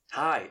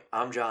Hi,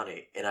 I'm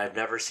Johnny, and I've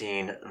never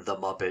seen The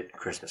Muppet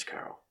Christmas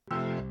Carol.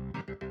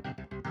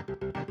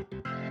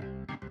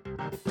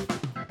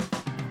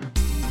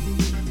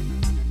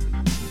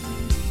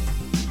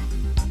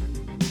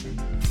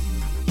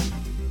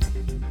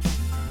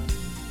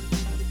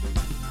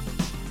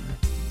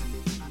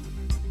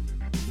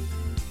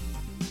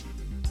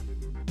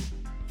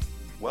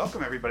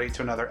 Welcome, everybody,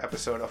 to another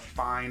episode of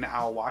Fine,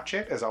 I'll Watch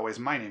It. As always,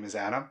 my name is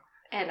Adam.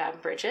 And I'm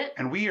Bridget.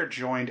 And we are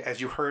joined,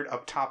 as you heard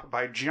up top,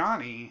 by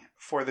Johnny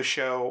for the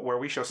show where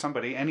we show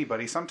somebody,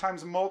 anybody,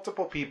 sometimes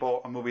multiple people,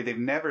 a movie they've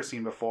never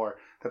seen before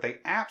that they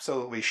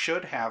absolutely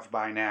should have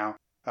by now.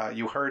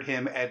 You heard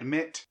him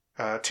admit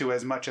to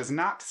as much as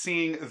not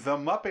seeing The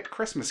Muppet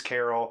Christmas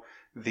Carol,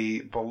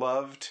 the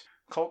beloved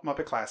cult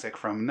Muppet classic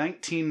from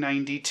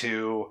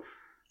 1992.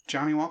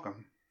 Johnny,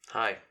 welcome.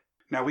 Hi.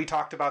 Now, we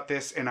talked about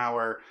this in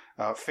our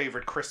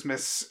favorite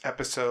Christmas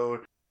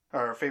episode,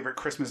 our favorite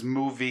Christmas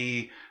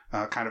movie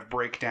kind of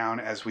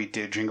breakdown as we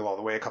did Jingle All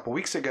the Way a couple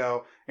weeks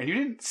ago. And you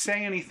didn't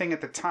say anything at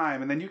the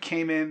time. And then you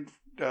came in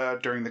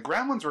during the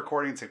Gremlins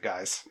recording and said,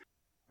 guys,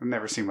 I've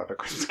never seen Muppet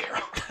Christmas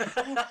Carol.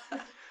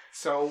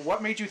 So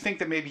what made you think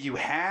that maybe you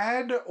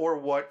had, or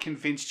what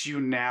convinced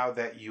you now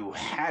that you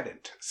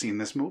hadn't seen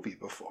this movie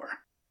before?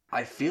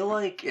 I feel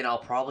like, and I'll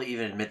probably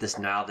even admit this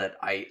now, that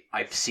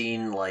I've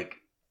seen, like,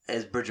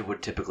 as Bridget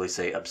would typically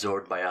say,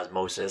 absorbed by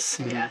osmosis.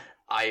 Yeah.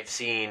 I've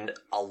seen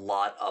a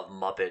lot of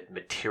Muppet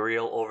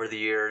material over the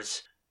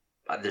years.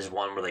 There's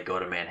one where they go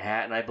to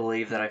Manhattan, I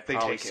believe, that I've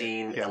probably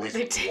seen at least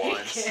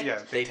once. It. Yeah,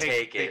 They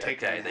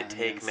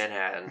take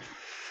Manhattan.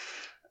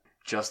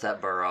 Just that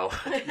borough.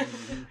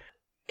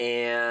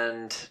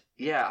 And,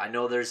 yeah, I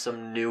know there's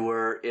some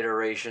newer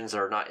iterations,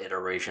 or not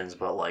iterations,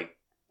 but, like,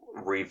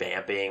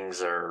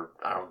 revampings, or,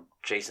 I don't know,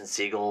 Jason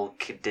Segel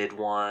did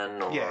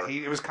one. Or... Yeah,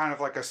 it was kind of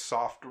like a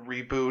soft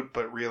reboot,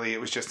 but really it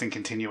was just in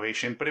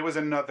continuation. But it was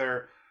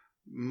another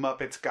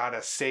Muppets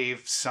gotta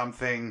save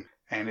something,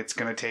 and it's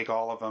gonna take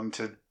all of them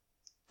to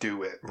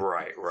do it.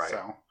 Right.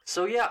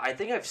 So yeah, I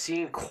think I've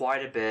seen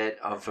quite a bit.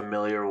 I'm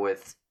familiar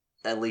with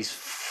at least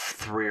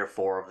 3 or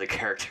 4 of the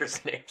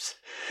characters' names.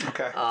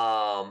 Okay.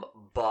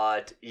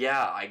 But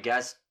yeah, I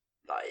guess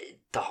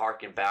to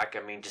harken back,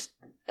 I mean, just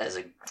as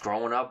a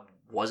growing up,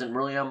 wasn't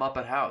really a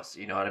Muppet house.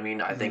 You know what I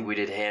mean? I think we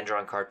did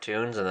hand-drawn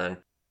cartoons, and then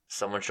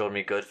someone showed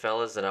me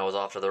Goodfellas, and I was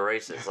off to the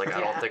races. Like, I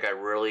don't think I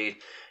really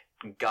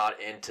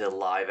got into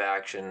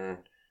live-action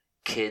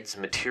kids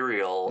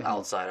material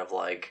outside of,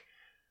 like,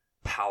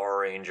 Power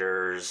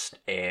Rangers,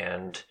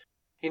 and,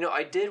 you know,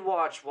 I did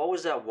watch, what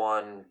was that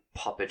one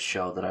puppet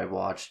show that I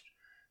watched?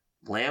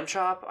 Lamb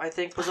Chop, I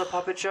think, was a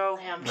puppet show?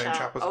 Lamb Chop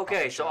Chop. was a Okay,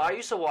 puppet so show. I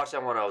used to watch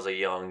that when I was a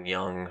young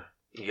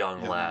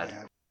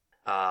lad.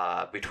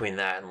 Between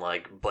that and,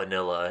 like,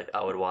 Vanilla,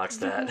 I would watch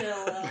that.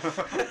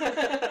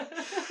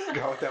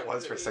 God, what that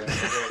was for saying.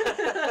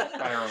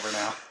 I remember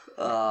now.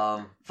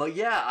 But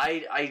yeah,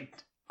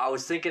 I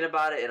was thinking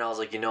about it, and I was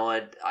like, you know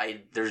what?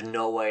 There's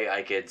no way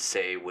I could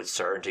say with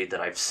certainty that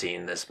I've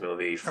seen this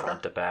movie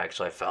front to back.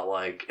 So I felt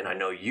like, and I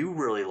know you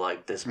really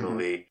liked this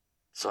movie,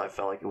 so I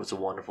felt like it was a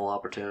wonderful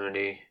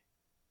opportunity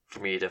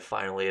for me to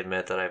finally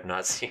admit that I've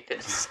not seen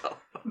it. So.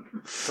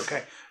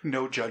 Okay,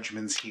 no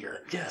judgments here.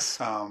 Yes.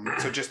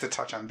 So just to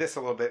touch on this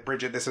a little bit,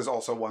 Bridget, this is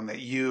also one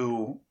that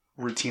you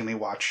routinely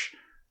watch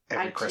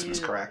every Christmas,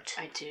 correct?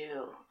 I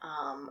do.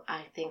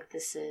 I think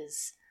this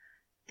is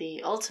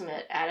the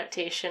ultimate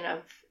adaptation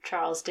of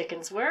Charles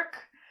Dickens' work.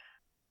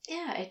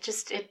 Yeah,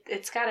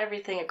 it's got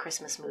everything a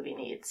Christmas movie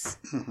needs.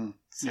 So.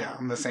 Yeah,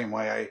 I'm the same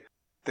way.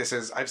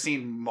 I've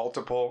seen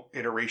multiple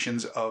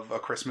iterations of A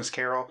Christmas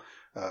Carol,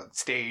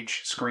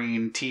 stage,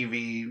 screen,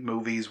 TV,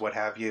 movies, what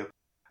have you.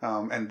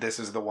 And this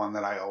is the one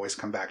that I always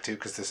come back to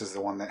because this is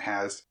the one that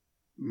has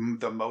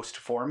the most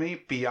for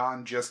me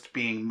beyond just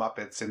being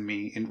Muppets and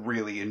me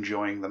really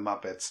enjoying the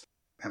Muppets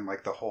and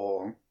like the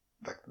whole,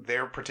 like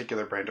their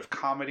particular brand of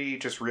comedy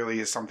just really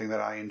is something that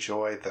I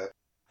enjoy.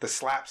 The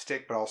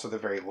slapstick, but also the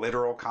very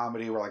literal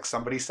comedy where like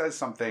somebody says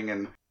something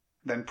and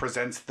then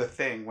presents the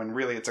thing when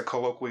really it's a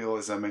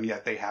colloquialism and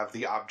yet they have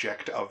the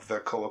object of the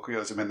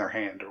colloquialism in their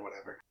hand or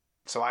whatever.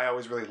 So I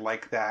always really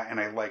like that, and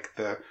I like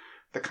the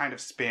kind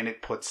of spin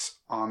it puts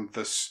on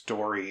the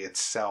story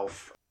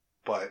itself,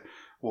 but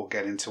we'll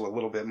get into a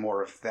little bit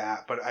more of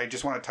that. But I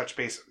just want to touch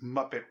base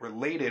Muppet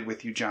related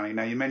with you, Johnny.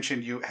 Now, you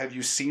mentioned have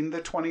you seen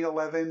the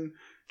 2011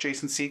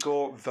 Jason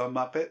Segel, The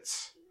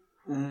Muppets?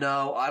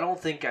 No, I don't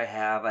think I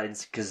have. I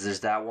didn't, because there's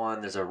that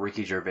one. There's a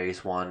Ricky Gervais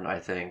one, I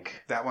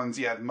think. That one's,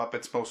 The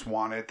Muppets Most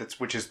Wanted,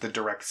 which is the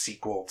direct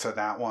sequel to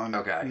that one.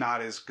 Okay.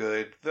 Not as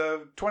good.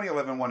 The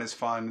 2011 one is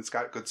fun. It's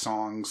got good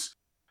songs.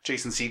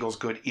 Jason Segel's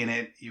good in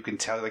it. You can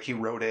tell, like, he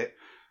wrote it.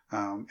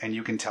 And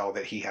you can tell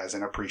that he has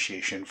an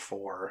appreciation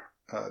for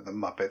the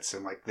Muppets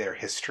and, like, their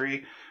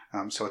history.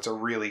 So it's a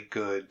really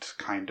good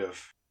kind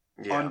of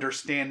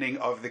understanding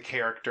of the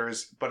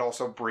characters, but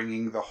also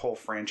bringing the whole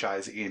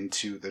franchise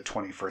into the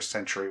 21st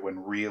century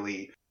when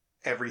really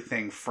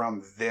everything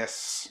from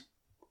this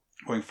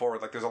going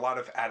forward, like there's a lot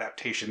of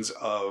adaptations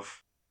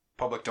of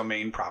public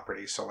domain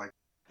properties. So like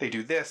they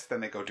do this,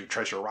 then they go do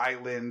Treasure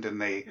Island,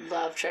 and they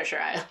Love Treasure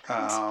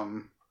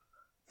Island.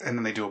 And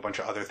then they do a bunch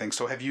of other things.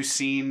 So have you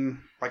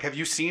seen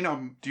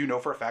do you know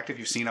for a fact if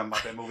you've seen a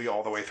Muppet movie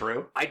all the way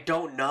through? I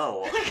don't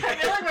know. I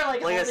feel like we're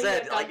like I holding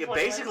said, it like gunpoint.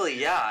 basically,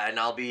 yeah, and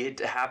I'll be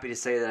happy to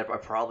say that I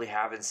probably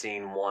haven't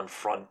seen one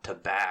front to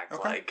back.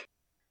 Okay. Like,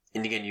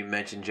 and again, you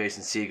mentioned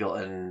Jason Segel,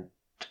 and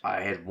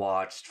I had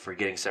watched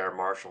Forgetting Sarah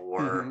Marshall,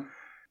 where Mhm.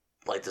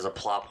 like there's a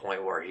plot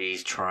point where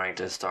he's trying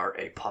to start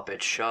a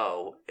puppet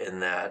show in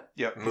that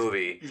Yep.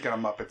 movie. He's got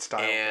a Muppet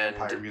style And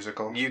vampire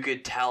musical. You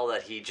could tell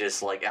that he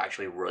just like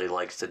actually really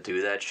likes to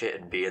do that shit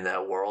and be in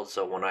that world.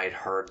 So when I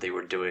heard they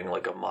were doing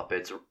like a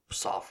Muppets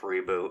soft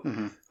reboot,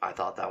 hmm I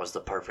thought that was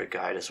the perfect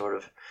guy to sort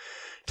of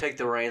take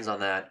the reins on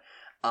that.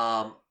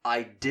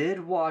 I did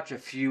watch a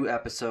few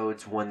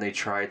episodes when they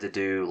tried to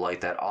do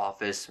like that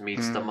Office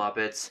meets the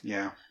Muppets.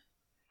 Yeah.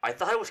 I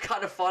thought it was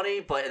kind of funny,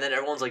 but and then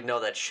everyone's like, "No,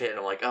 that's shit," and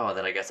I'm like, "Oh,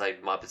 then I guess I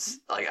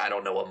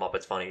don't know what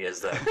Muppets funny is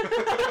then."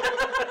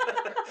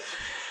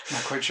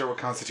 Not quite sure what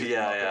constitutes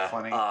Muppet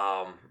funny.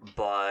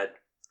 But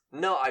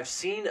no, I've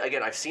seen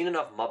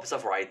enough Muppet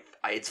stuff where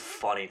it's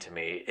funny to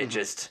me. It Mhm.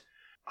 just,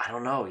 I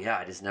don't know. Yeah,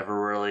 I just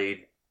never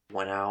really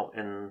went out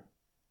and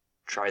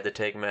tried to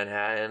take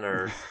Manhattan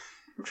or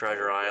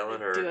Treasure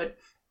Island or Do a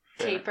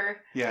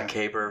caper. Yeah. a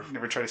caper.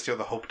 Never try to steal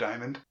the Hope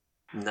Diamond?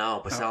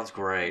 No, but Oh. sounds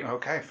great.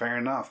 Okay, fair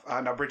enough.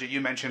 Now, Bridget, you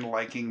mentioned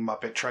liking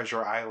Muppet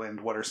Treasure Island.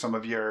 What are some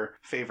of your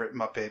favorite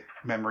Muppet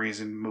memories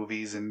in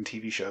movies and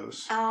TV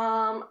shows?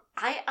 I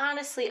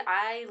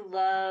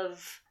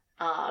love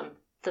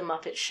the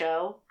Muppet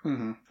Show.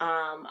 hmm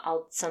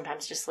I'll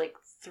sometimes just like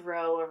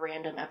throw a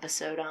random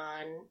episode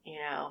on,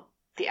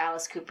 the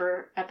Alice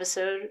Cooper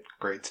episode,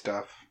 Great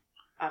stuff.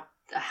 a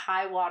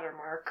high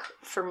watermark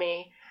for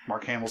me.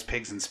 Mark Hamill's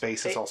Pigs in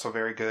Space is also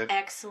very good.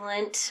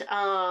 Excellent.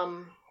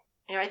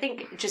 I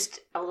think just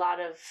a lot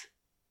of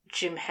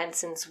Jim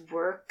Henson's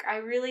work I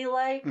really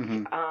like.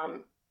 hmm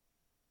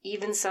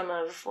Even some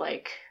of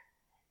like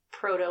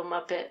proto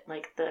Muppet,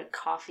 like the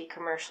coffee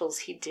commercials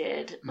he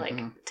did, like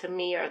Mhm. to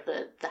me are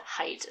the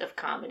height of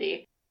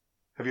comedy.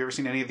 Have you ever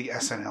seen any of the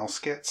SNL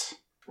skits?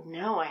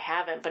 No, I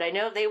haven't, but I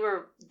know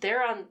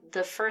they're on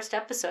the first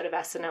episode of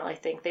SNL. I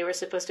think they were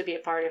supposed to be a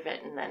part of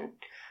it, and then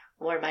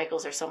Lorne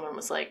Michaels or someone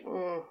was like,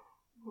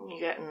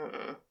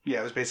 Yeah,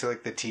 it was basically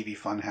like the TV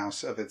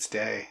Funhouse of its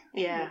day.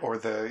 yeah, Or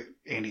the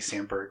Andy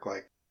Samberg,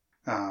 like,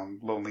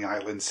 Lonely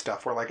Island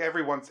stuff, where like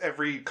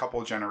every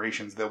couple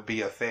generations there'll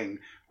be a thing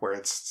where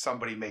it's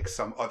somebody makes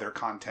some other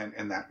content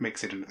and that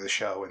makes it into the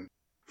show. And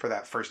for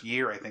that first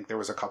year, I think there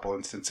was a couple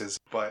instances,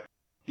 but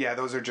yeah,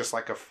 those are just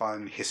like a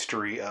fun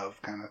history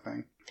of kind of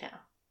thing. yeah.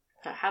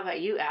 How about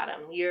you,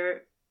 Adam?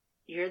 You're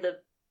the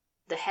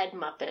head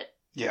Muppet,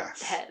 Yes.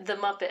 the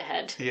Muppet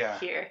head Yeah.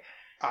 here.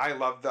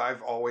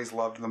 I've always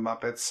loved the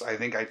Muppets. I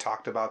think I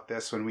talked about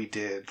this when we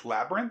did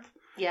Labyrinth.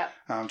 Yep.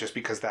 Just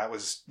because that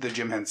was the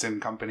Jim Henson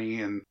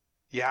Company. And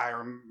yeah, I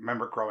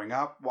remember growing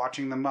up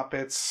watching the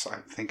Muppets. I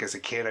think as a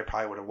kid, I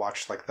probably would have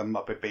watched like the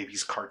Muppet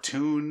Babies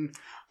cartoon.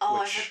 Oh, I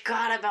Which-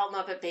 forgot about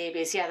Muppet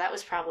Babies. Yeah, that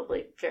was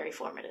probably very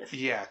formative.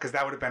 Yeah, because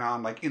that would have been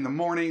on like in the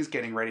mornings,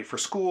 getting ready for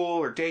school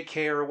or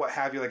daycare or what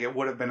have you. Like it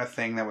would have been a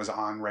thing that was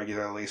on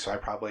regularly. So I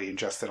probably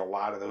ingested a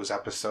lot of those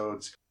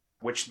episodes,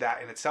 which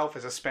that in itself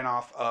is a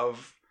spinoff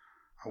of,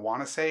 I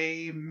want to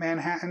say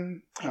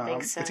Manhattan. I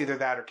think so. It's either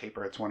that or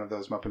Caper. It's one of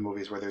those Muppet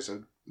movies where there's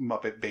a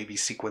Muppet baby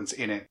sequence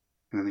in it,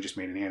 and then they just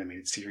made an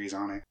animated series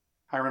on it.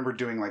 I remember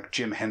doing like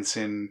Jim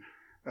Henson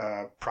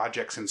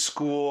projects in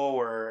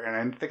school, and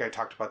I think I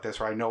talked about this,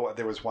 where I know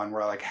there was one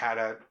where I like had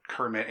a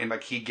Kermit and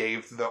like he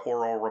gave the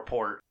oral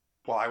report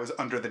while I was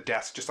under the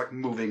desk, just like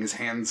moving his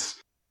hands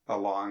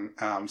along.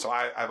 So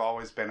I've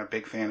always been a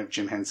big fan of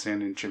Jim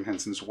Henson and Jim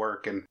Henson's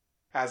work, and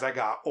as I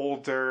got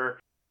older,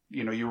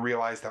 you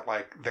realize that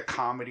like the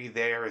comedy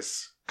there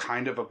is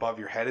kind of above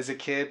your head as a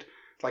kid.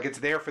 Like it's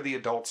there for the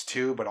adults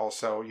too, but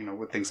also,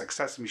 with things like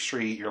Sesame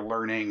Street, you're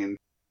learning and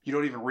you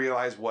don't even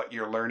realize what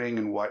you're learning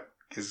and what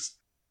is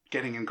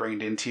getting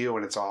ingrained into you,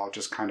 and it's all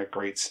just kind of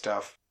great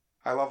stuff.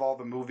 I love all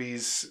the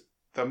movies.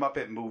 The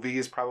Muppet movie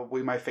is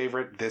probably my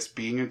favorite, this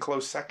being a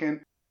close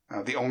second.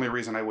 The only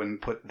reason I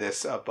wouldn't put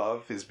this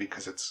above is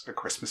because it's a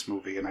Christmas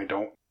movie, and I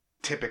don't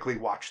typically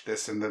watch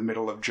this in the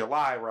middle of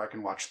July where I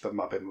can watch the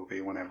Muppet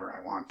movie whenever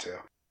I want to.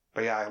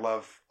 But yeah, I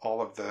love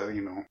all of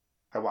the,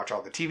 I watch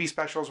all the TV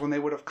specials when they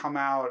would have come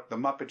out. The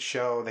Muppet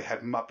Show, they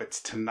had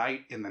Muppets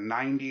Tonight in the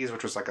 90s,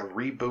 which was like a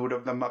reboot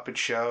of the Muppet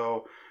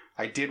Show.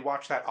 I did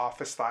watch that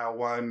Office-style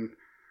one.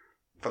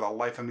 For the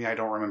life of me, I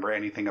don't remember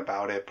anything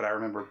about it, but I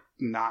remember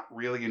not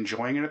really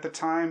enjoying it at the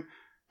time.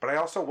 But I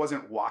also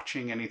wasn't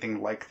watching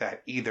anything like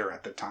that either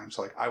at the time.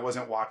 So like I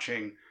wasn't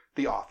watching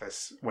The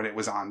Office when it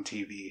was on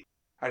TV.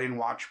 I didn't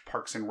watch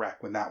Parks and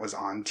Rec when that was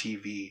on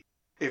TV,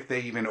 if they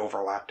even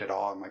overlapped at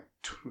all in like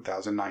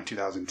 2009,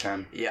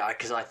 2010. Yeah,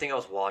 because I think I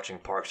was watching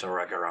Parks and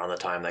Rec around the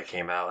time that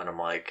came out, and I'm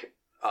like,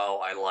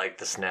 oh, I like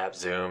the snap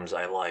zooms.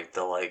 I like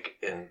the,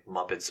 in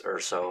Muppets or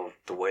so,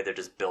 the way they're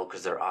just built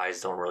because their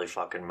eyes don't really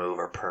fucking move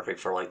are perfect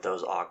for,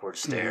 those awkward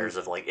stares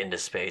of, into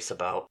space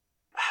about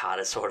how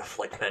to sort of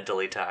like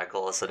mentally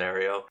tackle a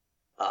scenario,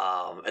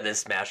 and then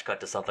smash cut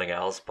to something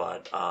else.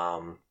 But so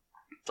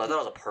I thought it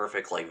was a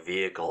perfect like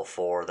vehicle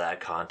for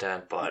that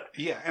content. But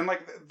Yeah, and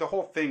like the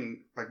whole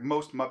thing, like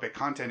most Muppet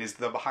content is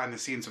the behind the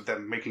scenes of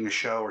them making a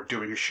show or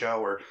doing a show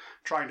or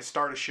trying to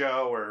start a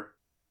show or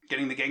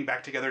getting the gang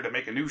back together to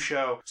make a new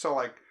show. So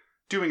like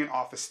doing an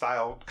office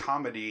style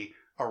comedy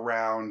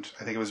around,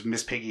 I think it was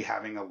Miss Piggy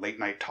having a late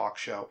night talk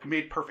show. It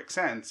made perfect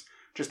sense.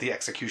 Just the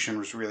execution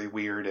was really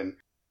weird. And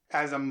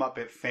as a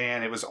Muppet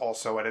fan, it was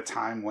also at a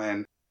time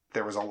when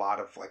there was a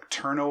lot of like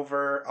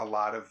turnover. A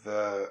lot of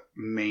the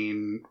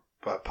main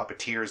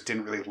puppeteers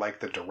didn't really like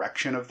the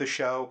direction of the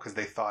show because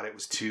they thought it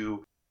was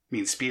too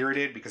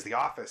mean-spirited, because The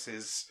Office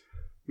is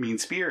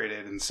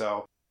mean-spirited. And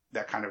so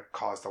that kind of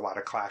caused a lot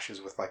of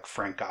clashes with like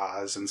Frank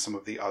Oz and some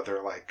of the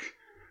other like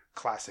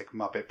classic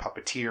Muppet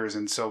puppeteers.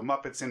 And so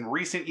Muppets in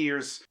recent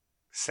years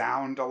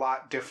sound a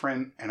lot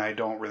different, and I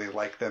don't really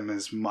like them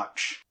as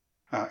much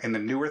in the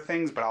newer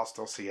things, but I'll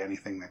still see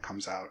anything that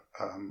comes out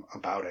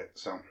about it.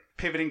 So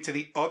pivoting to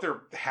the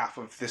other half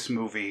of this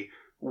movie,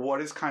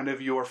 what is kind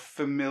of your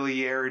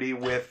familiarity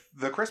with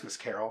The Christmas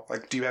Carol?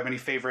 Like, do you have any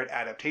favorite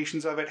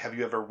adaptations of it? Have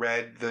you ever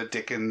read the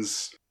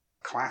Dickens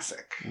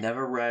classic?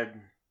 never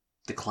read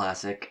the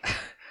classic.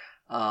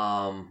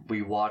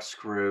 We watched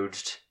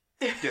Scrooged.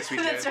 Yes, we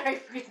did. That's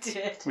right, we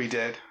did. We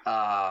did.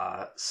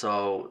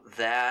 So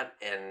that,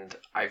 and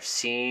I've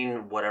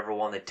seen whatever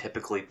one they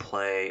typically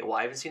play. Well,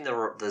 I haven't seen the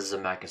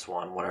Zemeckis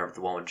one, whatever,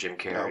 the one with Jim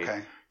Carrey.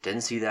 Okay.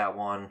 Didn't see that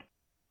one.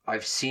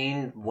 I've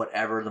seen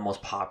whatever the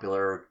most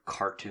popular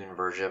cartoon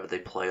version of it they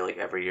play like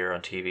every year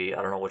on TV.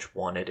 I don't know which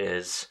one it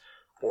is,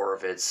 or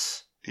if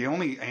it's... The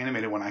only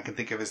animated one I can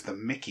think of is the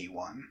Mickey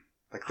one.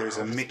 Like, there's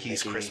a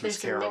Mickey's Christmas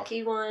There's Carol. a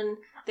Mickey one.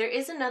 There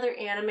is another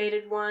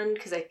animated one,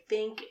 because I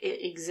think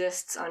it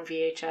exists on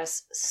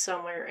VHS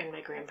somewhere in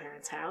my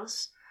grandparents'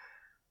 house.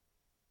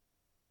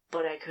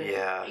 But I couldn't...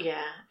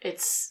 Yeah,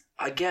 it's...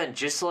 Again,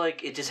 just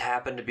like, it just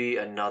happened to be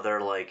another,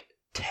 like,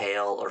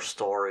 tale or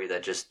story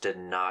that just did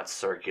not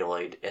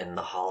circulate in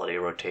the holiday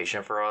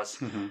rotation for us.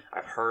 Mm-hmm.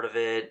 I've heard of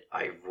it.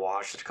 I've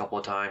watched it a couple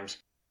of times.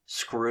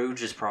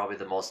 Scrooge is probably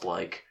the most,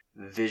 like,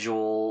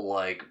 visual,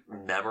 like,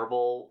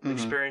 memorable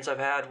experience I've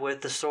had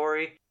with the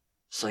story.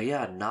 So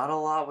yeah, not a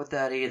lot with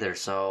that either.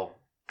 So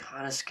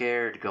kind of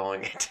scared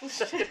going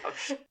into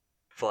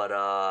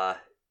But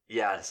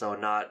yeah, so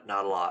not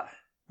a lot.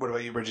 What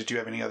about you, Bridget? Do you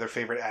have any other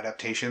favorite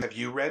adaptations? Have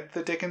you read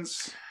the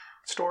Dickens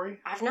story?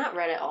 I've not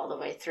read it all the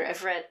way through.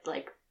 I've read,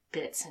 like,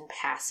 bits and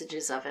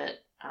passages of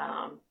it,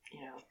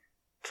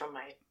 from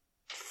my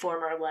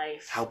former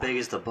life. How big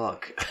is the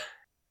book?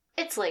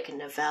 It's like a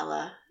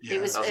novella. Yeah,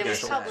 it was I was gonna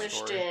say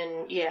published story.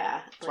 in,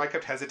 yeah. So I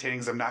kept hesitating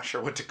because I'm not sure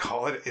what to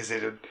call it. Is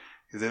it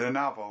a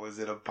novel? Is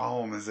it a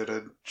poem? Is it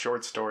a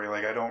short story?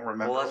 Like, I don't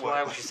remember. Well, that's why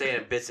I was just saying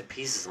in bits and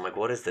pieces. I'm like,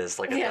 what is this?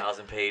 Like a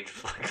 1,000-page.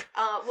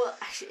 Well,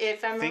 actually,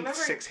 if I'm Think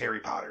remembering... 6 Harry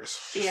Potters.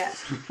 Yeah.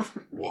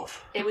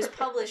 Woof. It was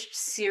published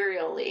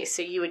serially,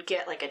 so you would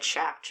get like a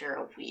chapter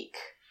a week,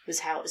 was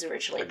how it was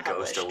originally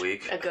published. Ghost a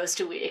week. A ghost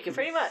a week,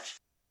 pretty much.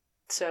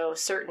 So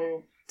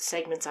certain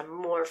segments I'm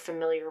more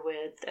familiar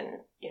with, and,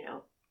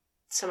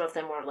 some of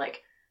them were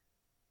like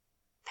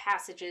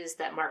passages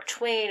that Mark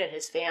Twain and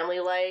his family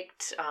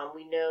liked.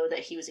 We know that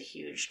he was a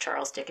huge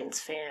Charles Dickens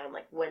fan,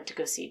 like went to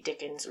go see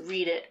Dickens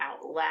read it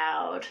out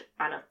loud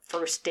on a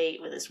first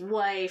date with his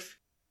wife.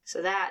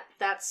 So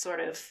that's sort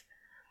of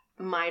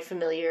my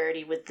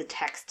familiarity with the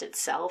text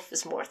itself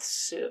is more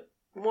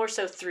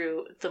so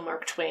through the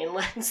Mark Twain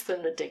lens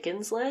than the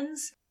Dickens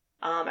lens.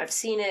 I've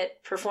seen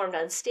it performed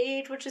on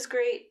stage, which is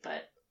great,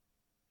 but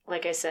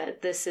like I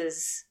said, this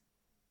is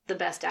the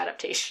best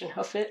adaptation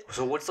of it.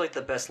 So what's like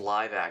the best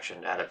live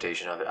action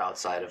adaptation of it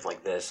outside of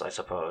like this, I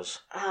suppose?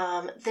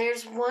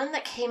 There's one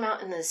that came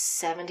out in the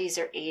 70s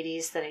or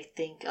 80s that I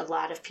think a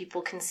lot of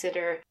people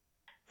consider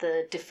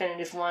the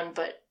definitive one,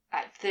 but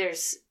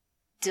there's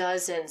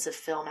dozens of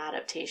film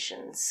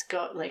adaptations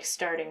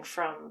starting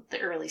from the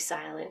early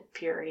silent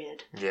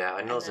period. Yeah,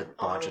 I know there's a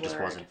bunch. I just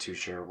onward. wasn't too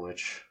sure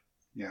which.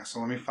 Yeah, so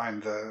let me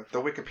find the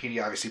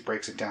Wikipedia obviously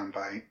breaks it down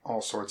by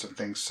all sorts of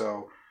things.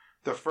 So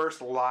the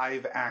first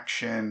live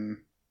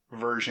action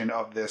version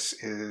of this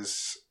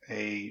is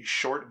a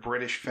short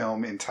British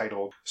film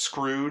entitled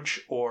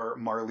Scrooge or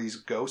Marley's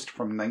Ghost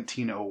from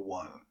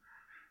 1901.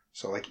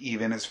 So like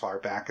even as far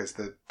back as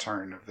the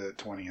turn of the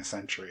 20th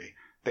century,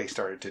 they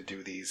started to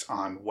do these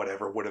on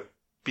whatever would have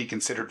be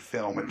considered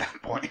film at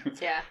that point.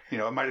 Yeah.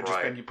 It might have just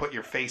Right. been you put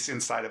your face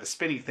inside of a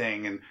spinny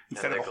thing and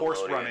instead of a horse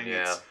Nickelodeon, running,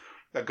 yeah. it's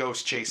a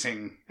ghost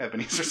chasing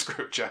Ebenezer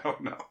Scrooge. I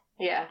don't know.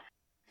 Yeah.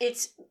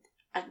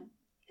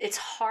 It's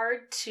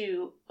hard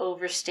to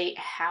overstate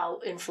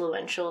how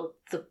influential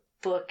the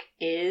book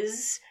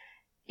is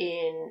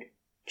in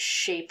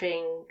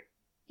shaping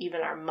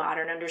even our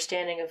modern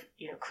understanding of,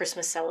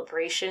 Christmas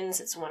celebrations.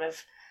 It's one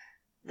of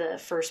the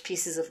first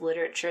pieces of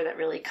literature that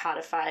really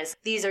codifies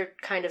these are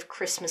kind of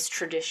Christmas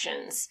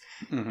traditions,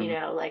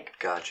 like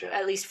Gotcha.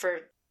 at least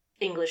for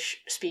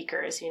English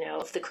speakers,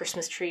 of the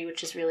Christmas tree,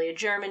 which is really a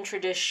German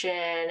tradition,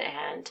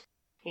 and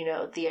You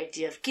know, the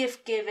idea of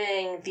gift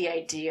giving, the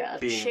idea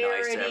of Being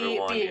charity, nice to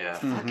everyone, being yeah.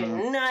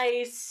 fucking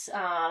nice.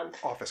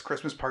 Office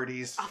Christmas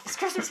parties. Office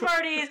Christmas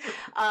parties.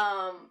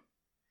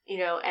 You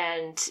know,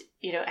 and,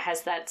 you know, it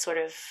has that sort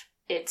of,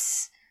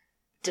 it's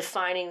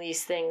defining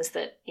these things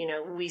that, you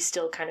know, we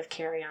still kind of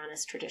carry on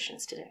as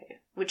traditions today,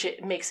 which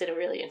it makes it a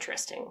really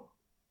interesting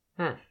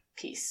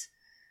piece.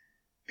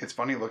 It's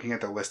funny looking at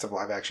the list of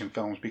live action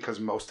films because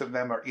most of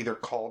them are either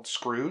called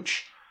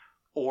Scrooge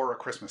or A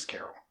Christmas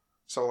Carol.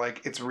 So,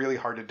 like, it's really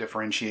hard to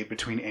differentiate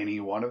between any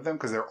one of them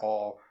because they're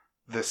all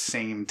the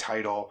same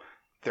title.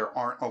 There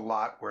aren't a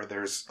lot where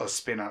there's a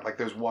spin on. Like,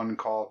 there's one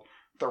called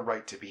The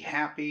Right to Be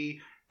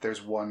Happy.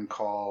 There's one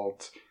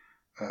called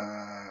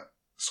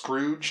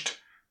Scrooged.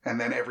 And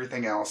then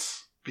everything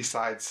else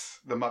besides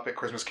The Muppet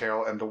Christmas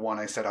Carol and the one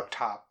I said up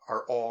top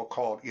are all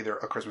called either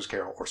A Christmas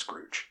Carol or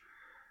Scrooge.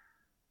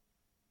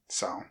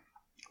 So,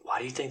 Why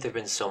do you think there have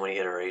been so many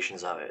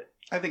iterations of it?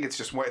 I think it's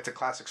just it's a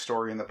classic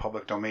story in the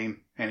public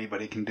domain.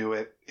 Anybody can do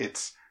it.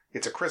 It's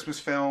a Christmas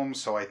film,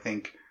 so I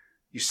think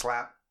you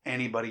slap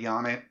anybody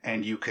on it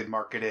and you could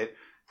market it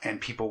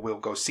and people will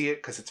go see it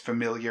because it's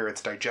familiar,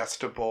 it's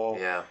digestible.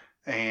 Yeah.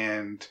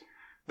 And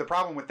the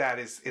problem with that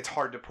is it's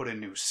hard to put a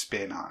new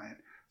spin on it.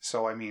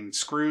 So, I mean,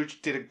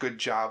 Scrooge did a good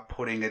job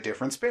putting a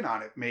different spin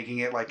on it, making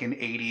it like an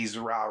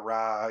 80s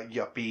rah-rah,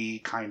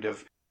 yuppie kind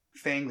of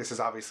thing. This is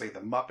obviously the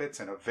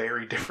Muppets and a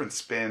very different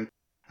spin.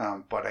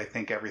 But I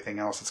think everything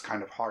else is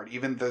kind of hard.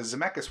 Even the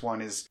Zemeckis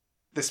one is,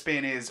 the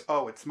spin is,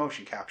 oh, it's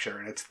motion capture.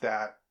 And it's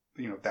that,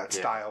 you know, that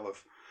style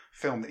of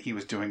film that he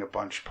was doing a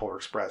bunch, Polar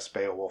Express,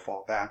 Beowulf,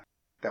 all that.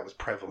 That was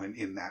prevalent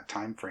in that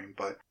time frame.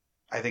 But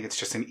I think it's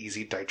just an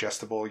easy,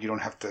 digestible, you don't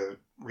have to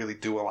really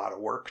do a lot of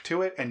work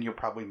to it. And you'll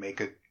probably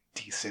make a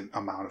decent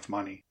amount of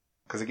money.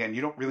 Because again,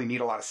 you don't really need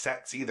a lot of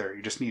sets either.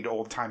 You just need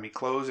old-timey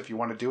clothes if you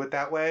want to do it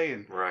that way.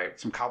 And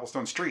some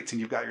cobblestone streets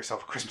and you've got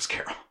yourself a Christmas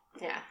Carol.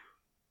 Yeah.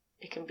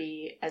 It can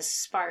be as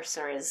sparse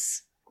or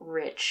as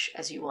rich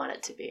as you want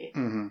it to be.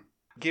 Mm-hmm.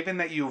 Given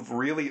that you've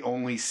really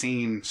only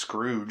seen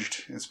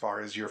Scrooged as far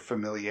as your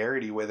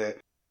familiarity with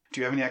it,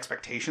 do you have any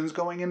expectations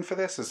going in for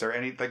this? Is there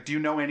any, like, do you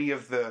know any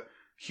of the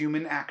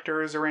human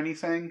actors or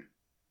anything?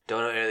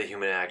 Don't know any of the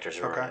human actors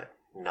around it.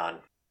 None.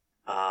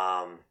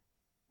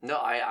 No,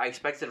 I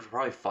expected it to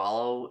probably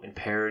follow and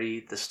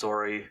parody the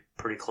story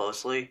pretty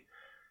closely.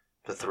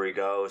 The three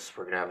ghosts,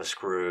 we're going to have a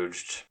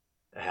Scrooged,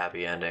 a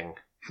happy ending.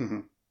 Mm-hmm.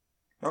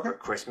 Okay.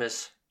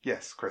 Christmas?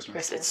 Yes,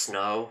 Christmas. It's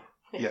snow?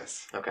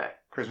 Yes. Okay.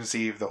 Christmas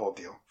Eve, the whole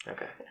deal.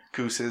 Okay.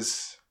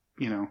 Gooses,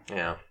 you know.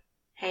 Yeah.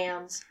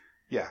 Hams.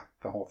 Yeah,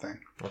 the whole thing.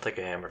 I'll take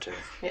a ham or two.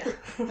 Yeah.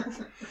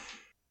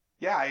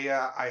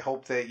 Yeah, I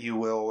hope that you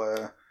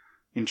will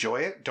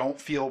enjoy it. Don't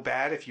feel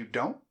bad if you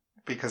don't.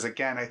 Because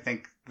again, I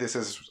think this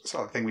is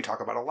something we talk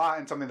about a lot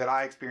and something that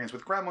I experience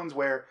with Gremlins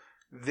where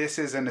this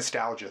is a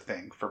nostalgia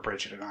thing for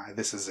Bridget and I.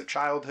 This is a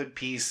childhood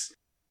piece.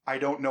 I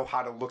don't know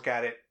how to look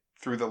at it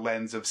through the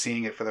lens of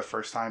seeing it for the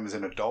first time as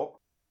an adult.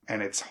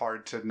 And it's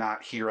hard to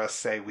not hear us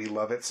say we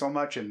love it so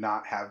much and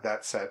not have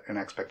that set an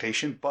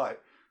expectation.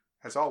 But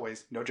as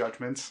always, no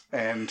judgments.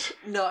 And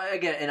no,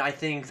 again, and I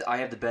think I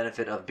have the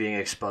benefit of being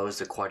exposed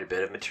to quite a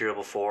bit of material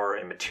before,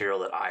 and material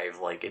that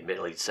I've like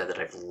admittedly said that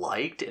I've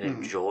liked and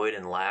enjoyed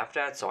and laughed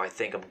at. So I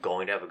think I'm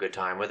going to have a good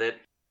time with it.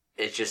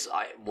 It's just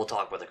we'll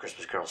talk about the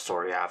Christmas Carol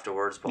story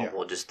afterwards, but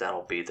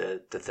that'll be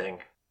the thing.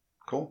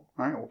 Cool.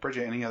 All right. Well,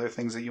 Bridget, any other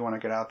things that you want to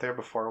get out there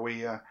before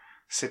we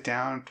sit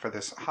down for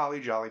this holly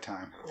jolly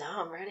time? No,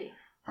 I'm ready.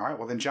 All right.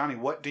 Well, then, Johnny,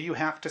 what do you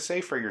have to say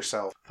for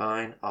yourself?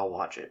 Fine, I'll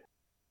watch it.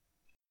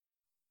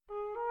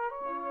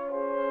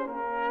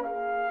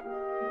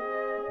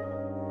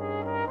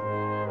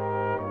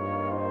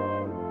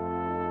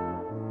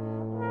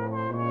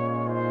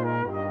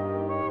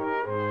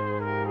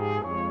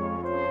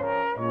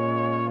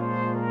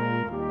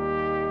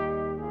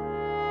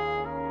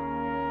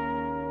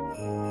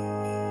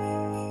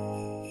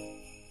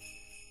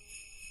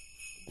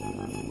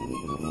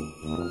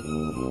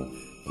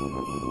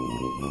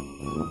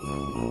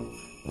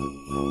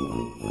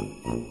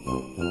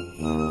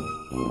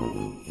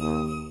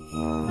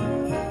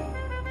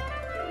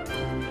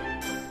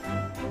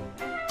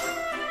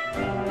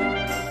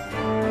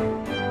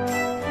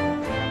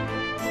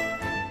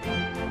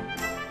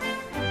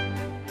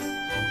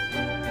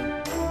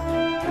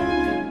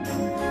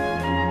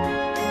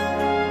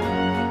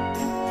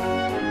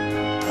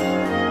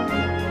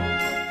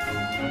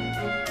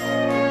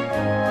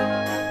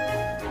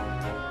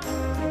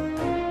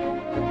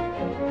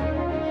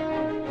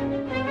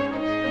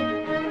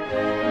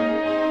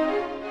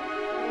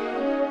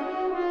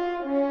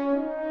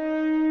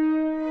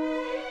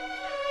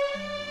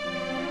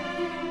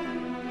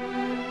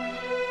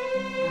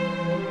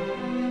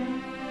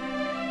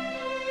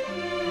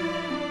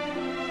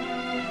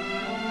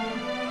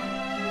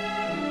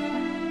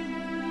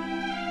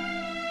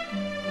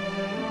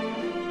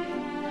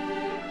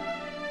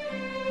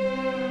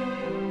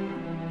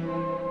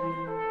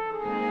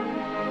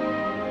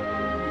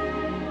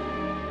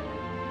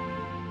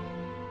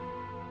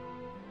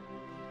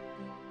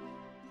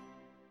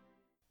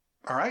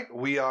 All right,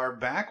 we are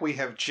back. We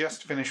have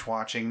just finished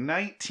watching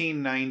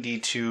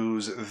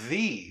 1992's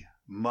The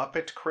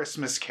Muppet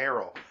Christmas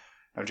Carol.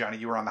 Now, Johnny,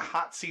 you were on the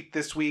hot seat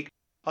this week.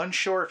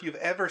 Unsure if you've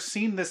ever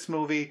seen this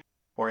movie,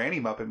 or any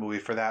Muppet movie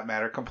for that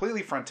matter,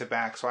 completely front to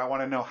back. So I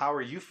want to know, how are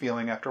you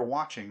feeling after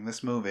watching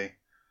this movie?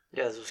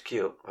 Yeah, this was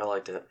cute. I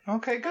liked it.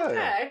 Okay, good.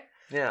 Okay.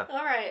 Yeah.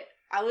 All right.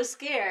 I was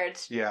scared.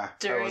 Yeah,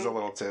 I was a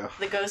little too.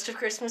 The Ghost of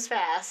Christmas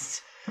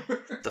Past.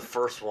 The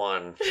first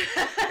one,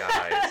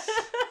 guys,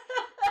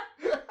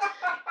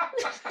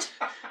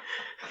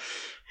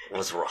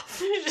 was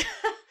rough.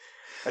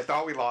 I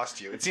thought we lost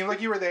you. It seemed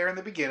like you were there in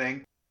the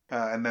beginning,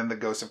 and then the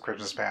Ghost of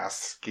Christmas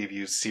Past gave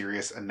you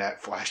serious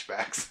Annette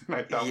flashbacks. And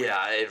I thought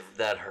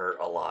that hurt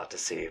a lot to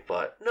see,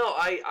 but no,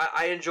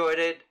 I enjoyed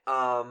it.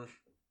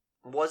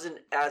 Wasn't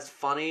as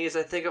funny as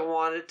I think I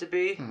wanted it to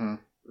be,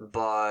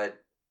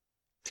 but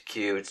it's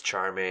cute, it's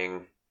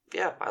charming.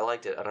 Yeah, I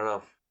liked it. I don't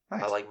know.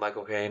 Nice. I like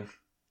Michael Caine.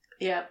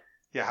 Yep.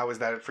 Yeah, how was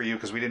that for you?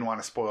 Because we didn't want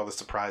to spoil the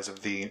surprise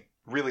of the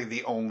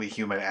only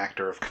human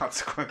actor of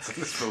consequence in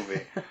this movie.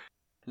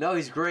 No,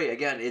 he's great.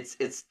 Again,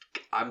 it's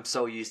I'm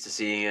so used to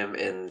seeing him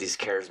in these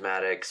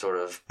charismatic sort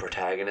of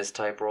protagonist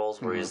type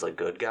roles where he's like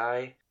good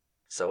guy.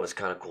 So it's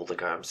kind of cool to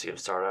kind of see him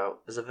start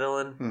out as a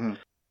villain.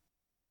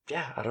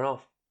 Yeah, I don't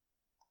know.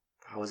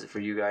 How was it for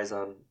you guys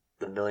on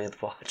the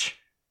millionth watch?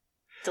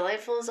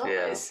 Delightful as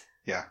always.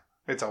 Yeah,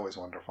 it's always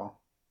wonderful.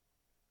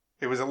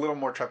 It was a little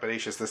more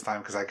trepidatious this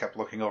time because I kept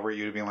looking over at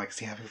you, being like, "Is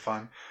he having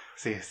fun?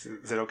 Is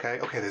it okay?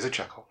 Okay, there's a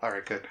chuckle. All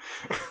right, good."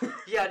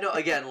 Yeah, no.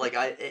 Again,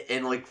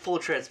 in full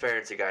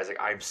transparency, guys.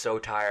 Like, I'm so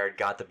tired.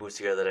 Got the boots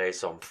together today,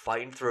 so I'm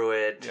fighting through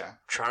it. Yeah,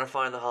 trying to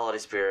find the holiday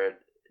spirit.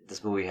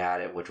 This movie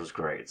had it, which was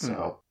great.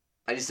 So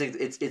I just think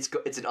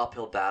it's an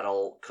uphill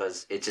battle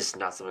because it's just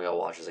not something I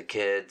watched as a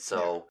kid.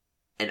 So,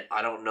 and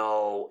I don't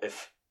know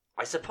if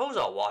I suppose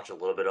I'll watch a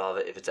little bit of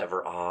it if it's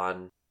ever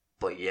on.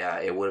 But yeah,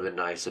 it would have been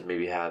nice to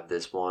maybe have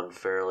this one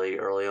fairly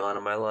early on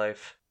in my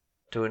life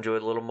to enjoy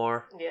it a little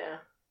more. Yeah.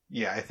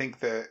 Yeah, I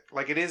think that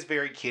it is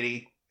very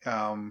kiddie.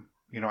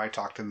 I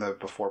talked in the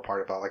before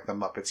part about the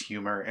Muppets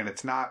humor, and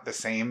it's not the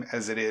same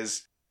as it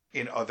is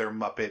in other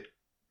Muppet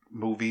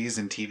movies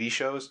and TV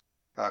shows.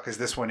 Because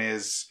this one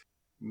is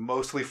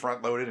mostly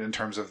front loaded in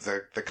terms of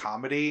the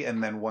comedy,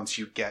 and then once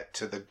you get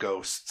to the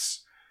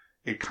ghosts,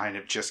 it kind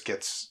of just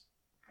gets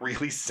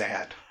really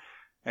sad.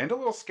 And a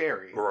little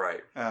scary. Right.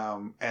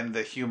 And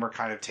the humor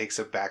kind of takes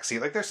a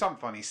backseat. There's some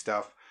funny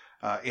stuff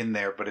in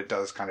there, but it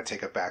does kind of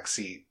take a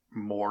backseat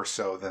more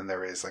so than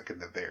there is in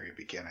the very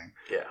beginning.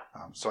 Yeah.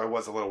 So I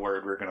was a little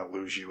worried we were going to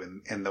lose you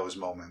in those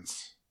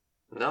moments.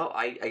 No,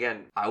 I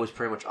was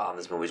pretty much on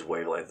this movie's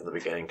wavelength in the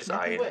beginning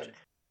because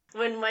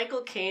When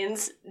Michael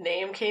Caine's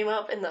name came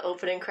up in the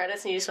opening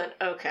credits and you just went,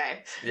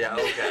 okay. Yeah,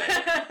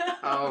 okay.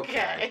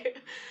 Okay.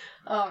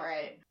 All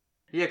right.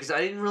 Yeah, because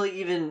I didn't really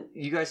even...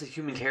 You guys had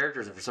human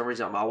characters, and for some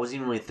reason I wasn't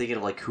even really thinking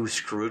of who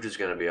Scrooge was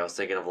going to be. I was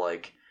thinking of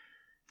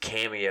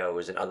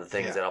cameos and other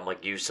things that I'm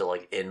used to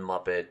in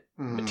Muppet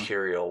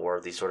material where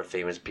these sort of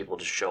famous people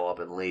just show up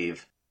and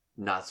leave.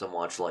 Not so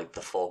much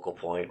the focal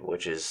point,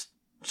 which is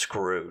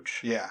Scrooge.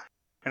 Yeah.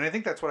 And I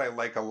think that's what I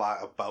like a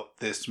lot about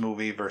this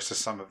movie versus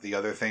some of the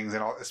other things,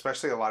 and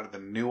especially a lot of the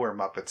newer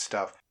Muppet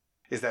stuff,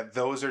 is that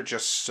those are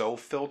just so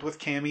filled with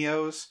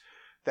cameos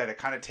that it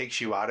kind of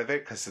takes you out of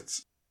it because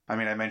it's... I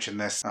mentioned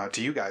this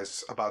to you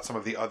guys about some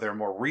of the other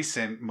more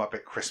recent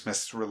Muppet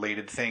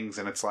Christmas-related things,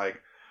 and it's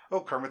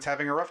Kermit's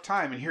having a rough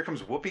time, and here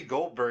comes Whoopi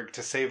Goldberg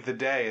to save the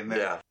day, and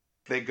then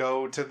they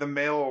go to the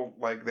mail,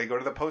 they go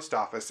to the post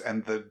office,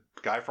 and the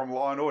guy from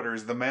Law & Order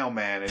is the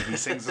mailman, and he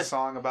sings a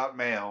song about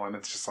mail, and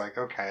it's just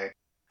okay,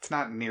 it's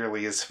not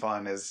nearly as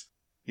fun as,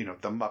 the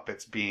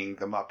Muppets being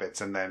the Muppets,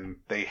 and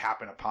then they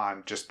happen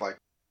upon just,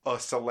 a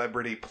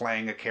celebrity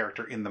playing a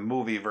character in the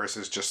movie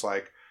versus just,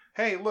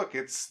 hey, look,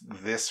 it's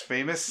this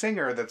famous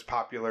singer that's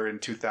popular in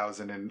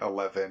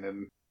 2011,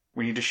 and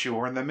we need to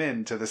shoehorn them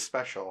into the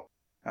special.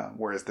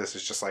 Whereas this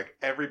is just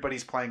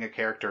everybody's playing a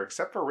character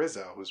except for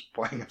Rizzo, who's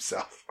playing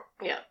himself.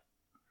 Yeah.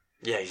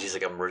 Yeah, he's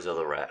just I'm Rizzo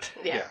the Rat.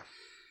 Yeah.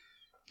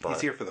 But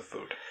he's here for the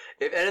food.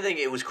 If anything,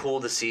 it was cool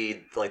to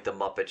see the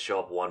Muppets show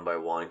up one by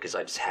one because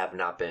I just have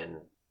not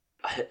been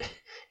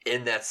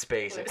in that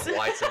space in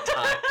quite some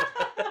time.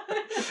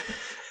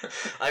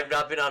 I've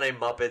not been on a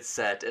Muppet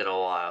set in a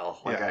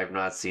while. I've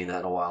not seen that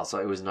in a while. So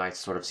it was nice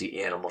to sort of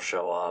see Animal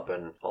show up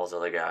and all those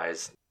other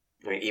guys.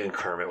 Even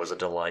Kermit was a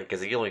delight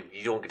because you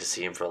don't get to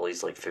see him for at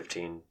least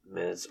 15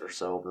 minutes or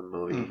so of the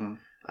movie.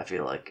 I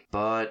feel like,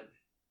 but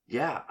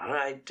yeah,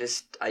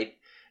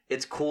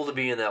 it's cool to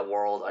be in that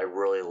world. I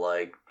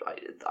really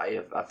I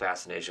have a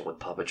fascination with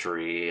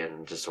puppetry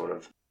and just sort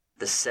of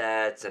the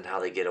sets and how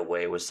they get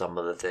away with some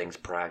of the things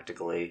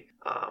practically.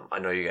 I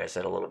know you guys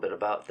said a little bit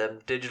about them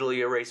digitally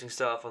erasing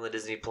stuff on the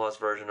Disney Plus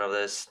version of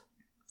this.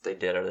 They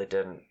did or they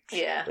didn't.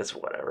 Yeah. It's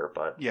whatever,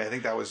 but... Yeah, I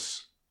think that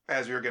was...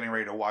 As we were getting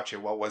ready to watch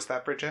it, what was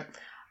that, Bridget?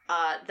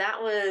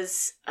 That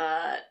was...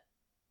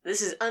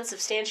 this is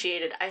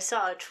unsubstantiated. I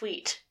saw a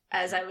tweet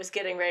as I was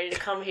getting ready to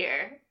come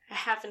here. A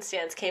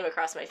happenstance came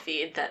across my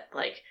feed that,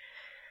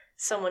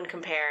 someone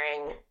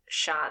comparing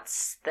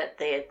shots that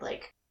they had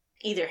like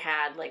either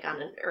had like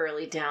on an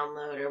early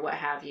download or what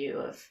have you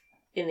of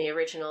in the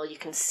original, you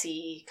can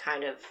see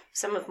kind of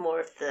some of more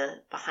of the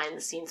behind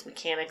the scenes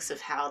mechanics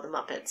of how the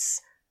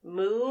Muppets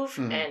move,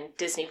 and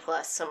Disney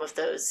Plus, some of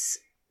those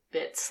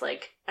bits,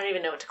 like I don't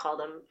even know what to call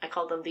them. I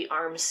call them the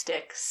arm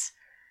sticks,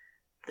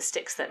 the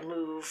sticks that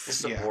move, the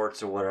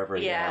supports or whatever.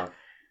 Yeah,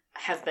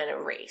 have been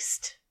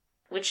erased,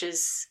 which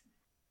is.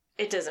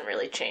 It doesn't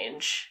really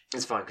change.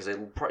 It's fine because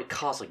it probably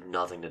costs like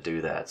nothing to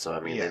do that. So I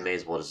mean, they may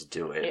as well just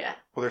do it. Yeah.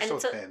 Well, they're so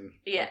thin.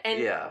 Yeah,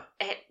 and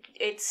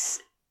it's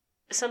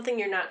something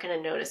you're not going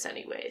to notice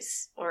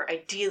anyways, or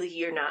ideally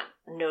you're not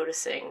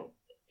noticing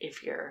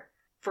if you're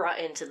brought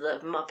into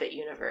the Muppet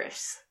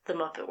universe, the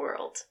Muppet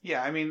world.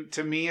 Yeah, I mean,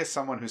 to me, as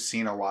someone who's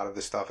seen a lot of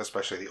the stuff,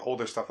 especially the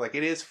older stuff, like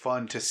it is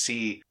fun to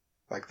see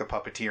like the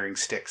puppeteering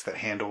sticks that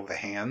handle the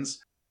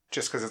hands,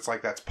 just because it's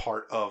like that's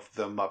part of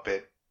the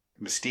Muppet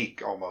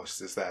mystique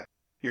almost, is that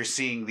you're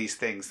seeing these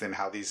things and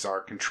how these are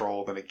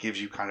controlled, and it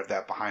gives you kind of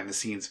that behind the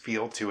scenes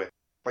feel to it,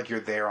 like you're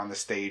there on the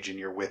stage and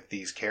you're with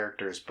these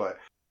characters. But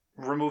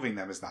removing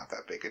them is not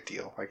that big a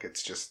deal. Like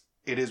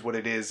it is what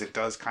it is. It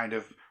does kind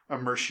of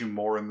immerse you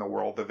more in the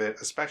world of it,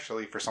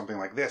 especially for something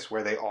like this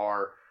where they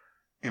are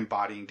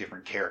embodying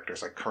different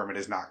characters. Like Kermit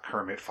is not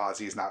Kermit,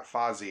 Fozzie is not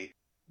Fozzie,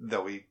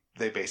 though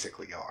they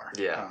basically are.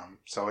 Yeah.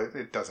 So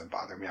it doesn't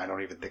bother me. I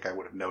don't even think I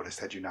would have noticed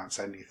had you not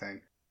said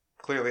anything.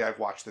 Clearly, I've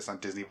watched this on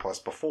Disney Plus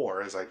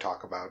before, as I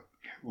talk about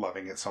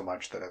loving it so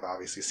much that I've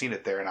obviously seen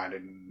it there, and I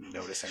didn't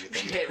notice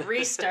anything. Hit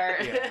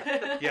restart.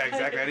 Yeah,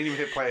 exactly. I didn't even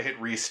hit play. I hit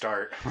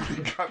restart when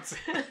it got to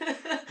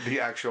the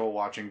actual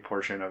watching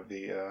portion of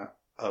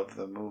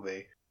the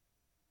movie.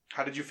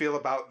 How did you feel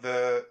about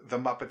the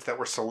Muppets that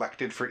were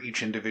selected for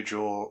each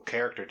individual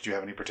character? Did you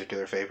have any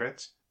particular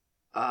favorites?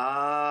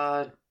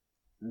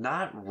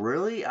 Not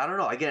really. I don't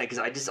know. Again,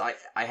 because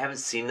I haven't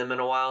seen them in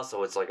a while,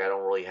 so it's like I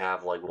don't really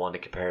have like one to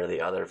compare to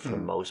the other for the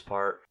most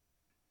part.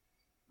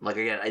 Like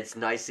again, it's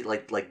nice.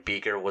 Like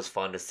Beaker was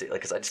fun to see.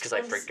 Like because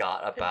I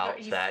forgot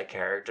about that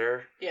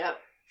character. Yeah.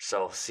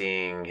 So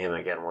seeing him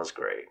again was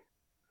great.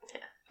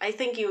 Yeah, I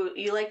think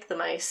you liked the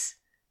mice.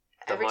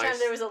 Every time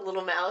there was a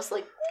little mouse,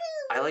 like.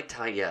 I like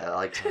tiny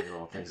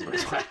little things.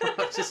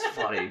 It's just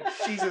funny.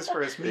 Jesus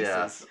for his pieces.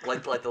 Yeah,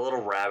 like the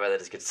little rabbit that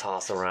just gets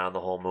tossed around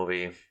the whole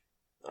movie.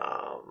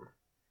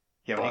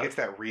 Yeah, when he gets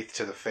that wreath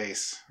to the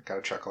face, I got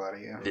a chuckle out of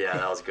you. Yeah,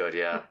 that was good,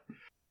 yeah.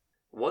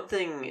 One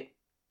thing,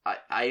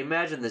 I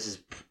imagine this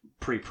is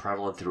pretty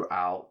prevalent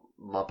throughout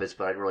Muppets,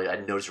 but I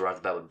noticed right off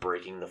the bat with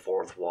breaking the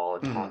fourth wall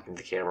and talking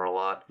to the camera a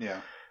lot.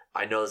 Yeah.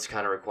 I know this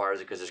kind of requires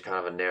it because there's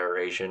kind of a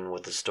narration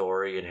with the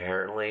story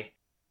inherently,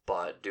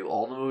 but do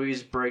all the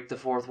movies break the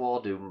fourth wall?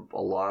 Do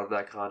a lot of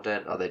that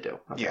content? Oh, they do.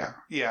 Okay.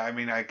 Yeah, I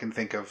mean, I can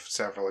think of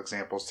several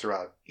examples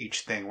throughout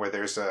each thing where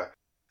there's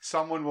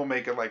someone will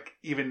make it, like,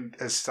 even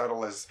as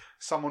subtle as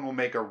someone will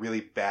make a really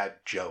bad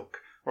joke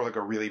or, like,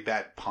 a really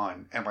bad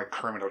pun, and, like,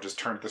 Kermit will just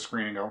turn to the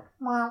screen and go,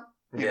 well,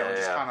 you know,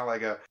 just kind of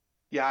like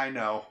I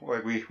know.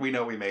 Like, we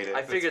know we made it.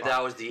 I figured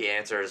that was the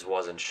answer, just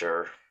wasn't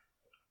sure.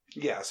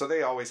 Yeah, so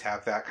they always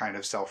have that kind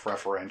of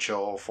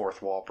self-referential,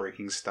 fourth wall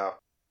breaking stuff.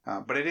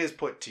 But it is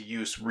put to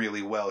use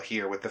really well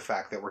here with the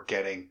fact that we're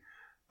getting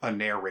a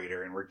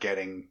narrator and we're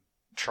getting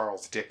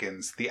Charles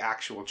Dickens, the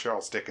actual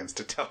Charles Dickens,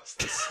 to tell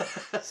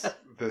us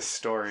this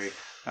story.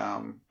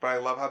 But I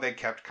love how they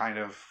kept kind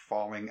of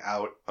falling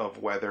out of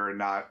whether or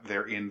not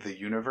they're in the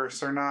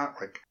universe or not.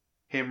 Like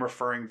him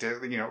referring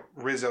to,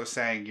 Rizzo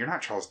saying, "You're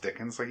not Charles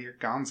Dickens, like you're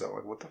Gonzo.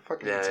 Like what the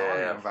fuck are you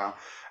talking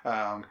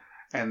about?"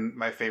 And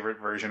my favorite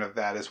version of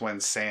that is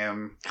when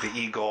Sam the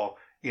Eagle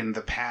in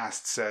the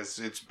past says,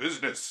 "It's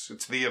business.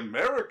 It's the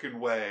American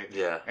way."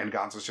 Yeah. And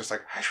Gonzo's just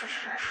like,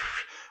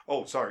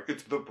 "Oh, sorry,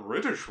 it's the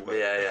British way."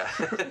 Yeah.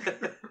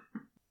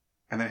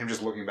 And then him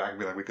just looking back and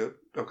be like, "We good?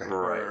 Okay.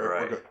 Right.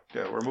 We're good.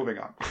 Yeah, we're moving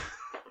on."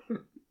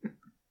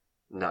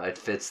 No, it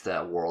fits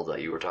that world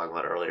that you were talking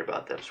about earlier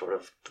about them, sort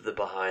of the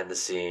behind the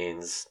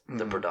scenes,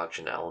 the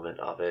production element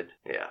of it.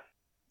 Yeah.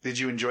 Did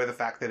you enjoy the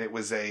fact that it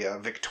was a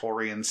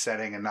Victorian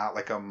setting and not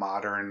like a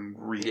modern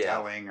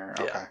retelling?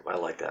 Yeah, I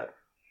like that.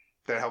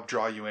 That helped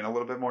draw you in a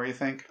little bit more, you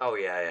think? Oh,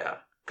 yeah.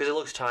 Because it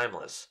looks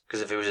timeless.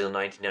 Because if it was in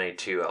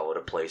 1992, I would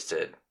have placed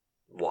it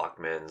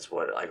Walkmans,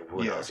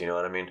 who knows, you know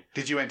what I mean?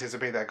 Did you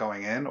anticipate that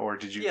going in, or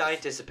did you... Yeah, I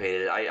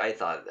anticipated it. I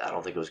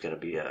don't think it was going to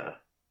be a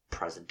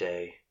present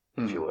day,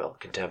 if you will,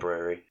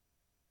 contemporary.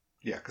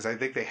 Yeah, because I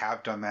think they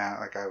have done that.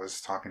 Like I was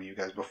talking to you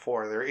guys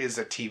before, there is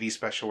a TV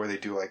special where they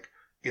do like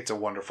It's a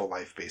Wonderful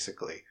Life,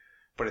 basically.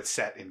 But it's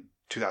set in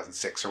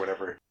 2006 or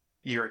whatever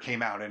year it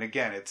came out. And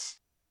again, it's,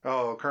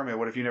 "Oh, Kermit,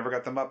 what if you never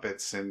got the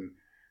Muppets?" And,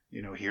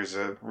 here's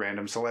a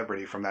random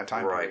celebrity from that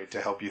time period to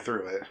help you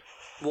through it.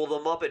 Well, the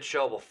Muppet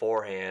Show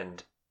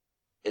beforehand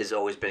has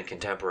always been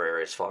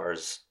contemporary as far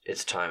as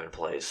its time and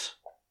place.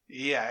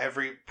 Yeah,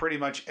 pretty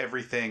much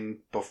everything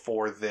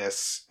before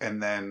this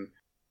and then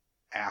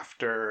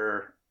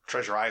after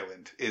Treasure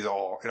Island it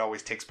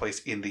always takes place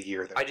in the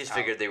year that I just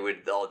figured they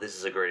would, this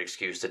is a great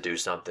excuse to do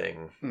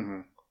something,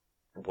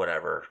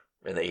 whatever,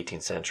 in the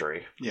 18th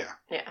century. Yeah.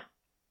 Yeah.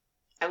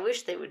 I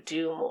wish they would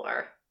do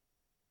more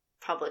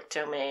public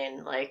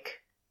domain,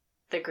 like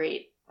The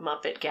Great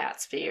Muppet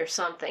Gatsby or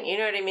something. You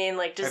know what I mean?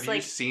 Like, just Have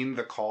you seen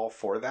the call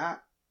for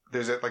that?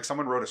 There's like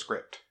someone wrote a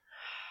script.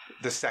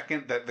 The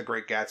second that The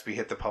Great Gatsby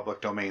hit the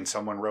public domain,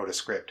 someone wrote a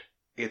script.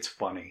 It's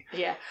funny.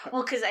 Yeah.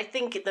 Well, because I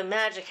think the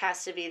magic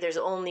has to be there's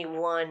only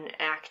one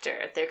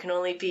actor. There can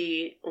only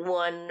be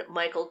one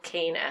Michael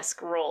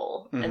Caine-esque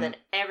role. Mhm. And then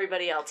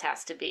everybody else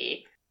has to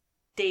be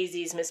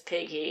Daisy's Miss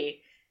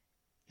Piggy.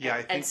 Yeah, I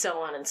think, and so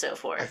on and so I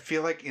forth.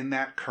 feel like in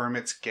that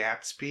Kermit's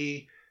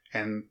Gatsby,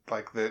 and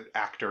like the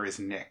actor is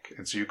Nick,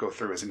 and so you go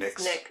through as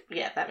Nick's Nick,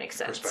 yeah, that makes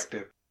sense.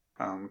 perspective.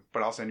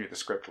 But I'll send you the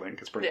script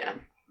link. It's pretty Yeah.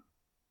 good.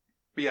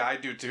 But yeah, I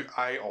do too.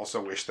 I also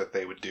wish that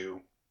they would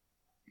do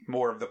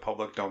more of the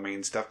public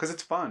domain stuff because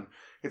it's fun.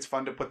 It's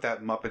fun to put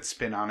that Muppet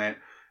spin on it,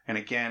 and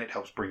again, it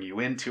helps bring you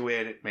into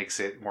it. It makes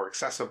it more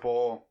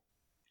accessible,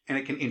 and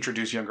it can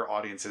introduce younger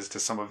audiences to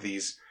some of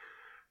these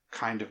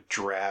kind of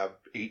drab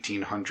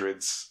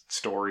 1800s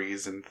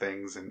stories and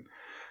things, and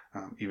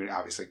even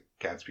obviously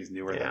Gatsby's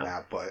newer than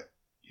that, but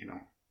you know,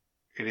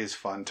 it is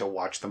fun to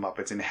watch the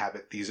Muppets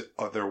inhabit these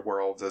other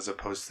worlds as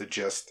opposed to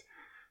just,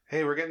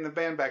 hey, we're getting the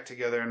band back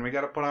together and we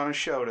got to put on a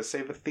show to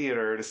save a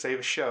theater or to save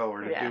a show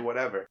or to do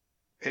whatever.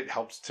 It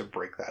helps to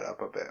break that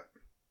up a bit.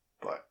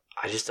 But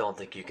I just don't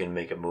think you can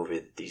make a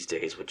movie these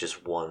days with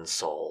just one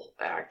sole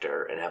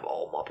actor and have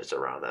all Muppets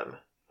around them.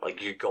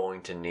 Like, you're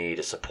going to need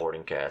a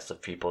supporting cast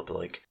of people to be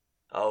like,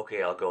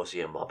 okay, I'll go see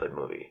a Muppet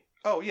movie.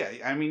 oh yeah,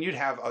 I mean, you'd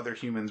have other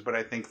humans, but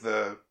I think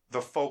the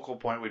focal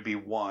point would be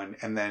one,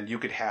 and then you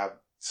could have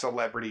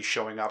celebrities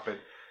showing up at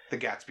the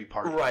Gatsby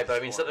party. Right, but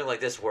I mean something like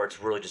this where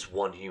it's really just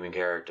one human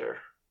character.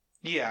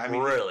 Yeah, I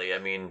mean, really, I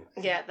mean,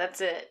 Yeah,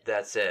 that's it.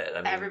 that's it. I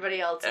mean,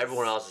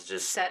 everyone else is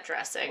just set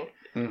dressing.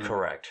 mhm.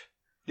 correct.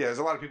 Yeah, there's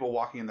a lot of people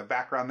walking in the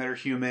background that are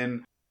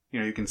human. You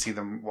know, you can see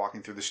them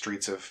walking through the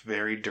streets of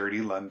very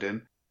dirty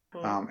London.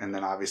 And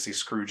then obviously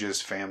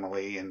Scrooge's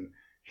family and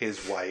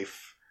his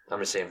wife. I'm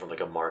just saying from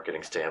like a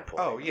marketing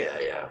standpoint. Oh, yeah.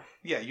 Yeah.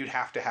 Yeah, you'd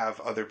have to have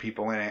other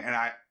people in it. And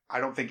I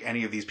don't think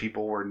any of these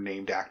people were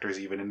named actors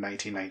even in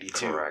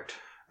 1992. Correct.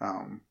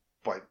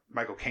 But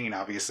Michael Caine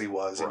obviously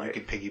was, and you Right.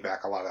 could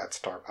piggyback a lot of that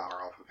star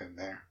power off of him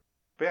there.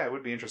 But yeah, it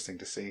would be interesting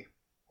to see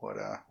what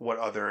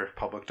other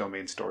public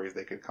domain stories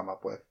they could come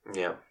up with.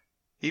 Yeah.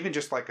 Even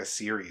just like a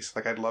series.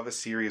 Like, I'd love a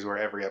series where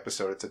every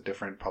episode it's a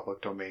different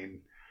public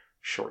domain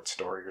short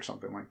story or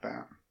something like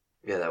that.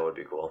 Yeah, that would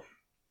be cool.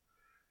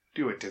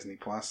 Do it, Disney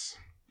Plus.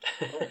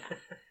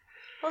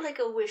 Well, like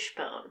a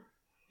wishbone.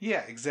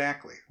 Yeah,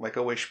 exactly. Like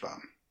a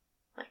wishbone.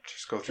 Like,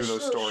 Just go through just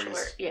those a little stories.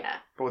 short, yeah.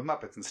 But with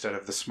Muppets instead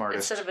of the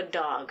smartest, Instead of a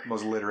dog.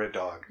 most literate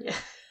dog. Yeah.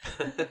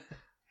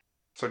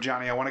 So,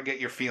 Johnny, I want to get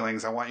your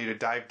feelings. I want you to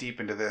dive deep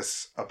into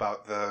this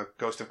about the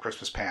Ghost of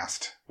Christmas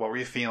Past. What were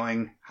you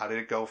feeling? How did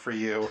it go for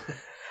you?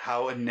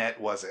 How Annette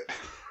was it?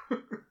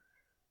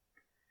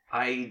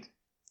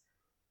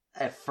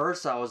 At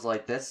first I was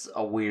like, that's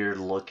a weird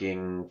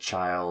looking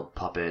child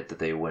puppet that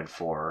they went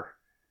for.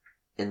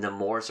 And the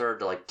more it started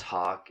to like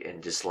talk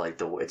and just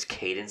like its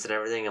cadence and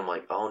everything, I'm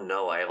like, oh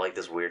no, I have like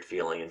this weird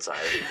feeling inside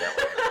of me that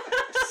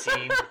like, I've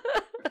seen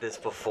this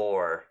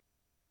before.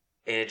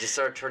 And it just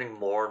started turning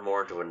more and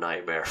more into a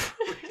nightmare.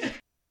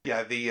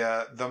 Yeah,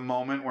 the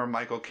moment where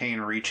Michael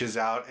Caine reaches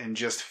out and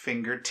just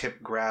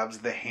fingertip grabs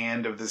the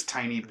hand of this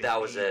tiny baby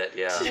That was it,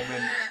 yeah.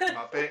 human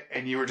Muppet,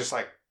 and you were just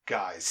like,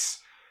 guys,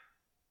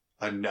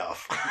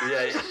 enough.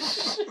 Yeah.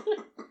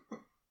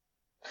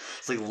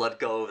 It's like, let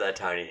go of that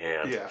tiny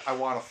hand. Yeah, I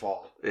want to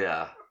fall.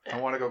 Yeah. I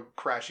want to go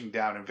crashing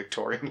down in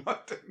Victorian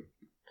London.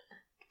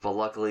 But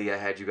luckily I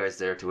had you guys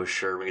there to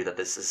assure me that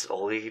this is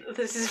only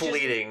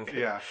fleeting.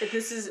 Yeah.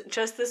 This is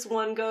just this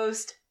one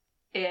ghost,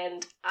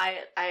 and I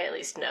at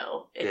least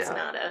know it's Yeah.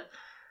 not a...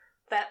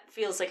 That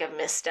feels like a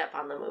misstep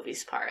on the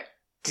movie's part.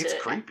 It's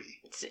creepy.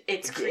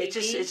 It's creepy.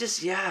 It's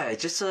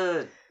just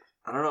a,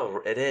 I don't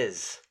know, it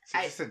is.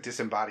 It's just a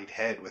disembodied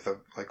head with a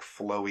like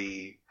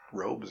flowy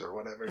robes or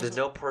whatever. There's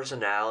no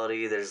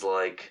personality, there's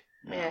like...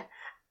 Yeah.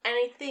 And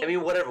I think... I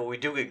mean, whatever, we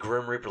do get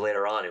Grim Reaper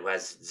later on who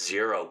has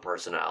zero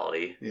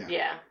personality.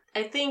 Yeah.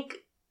 I think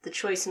the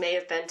choice may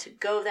have been to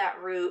go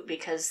that route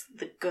because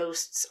the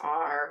ghosts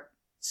are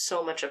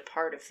so much a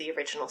part of the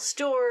original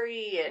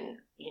story, and,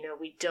 you know,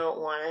 we don't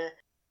want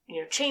to,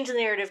 you know, change the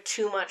narrative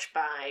too much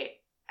by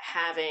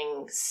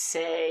having,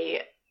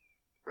 say,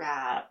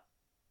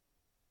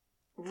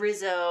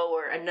 Rizzo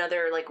or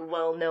another, like,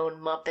 well-known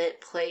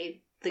Muppet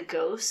play the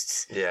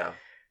ghosts. Yeah.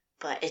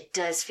 But it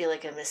does feel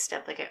like a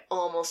misstep. Like, I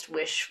almost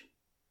wish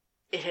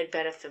it had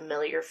been a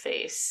familiar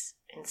face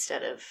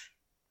instead of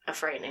a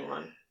frightening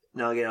one.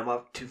 Now, again, I'm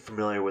not too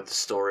familiar with the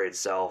story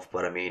itself,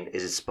 but I mean,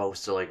 is it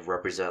supposed to like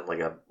represent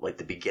like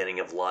the beginning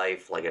of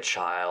life, like a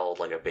child,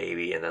 like a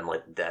baby, and then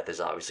like death is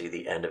obviously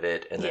the end of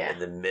it, and then in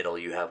the middle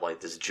you have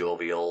like this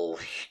jovial,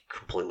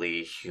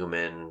 completely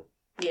human,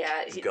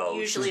 ghost.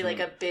 Usually like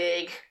a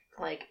big,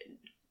 like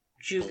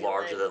jubilant,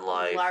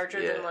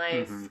 larger than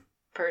life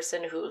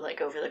person who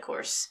like over the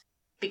course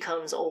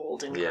becomes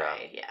old and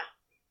gray. Yeah.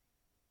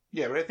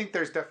 Yeah, but I think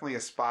there's definitely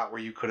a spot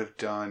where you could have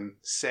done,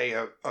 say,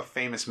 a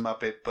famous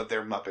Muppet, but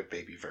their Muppet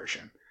Baby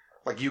version.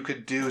 Like, you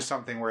could do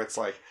something where it's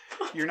like,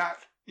 you're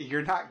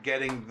not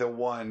getting the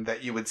one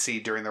that you would see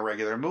during the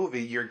regular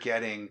movie. You're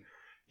getting,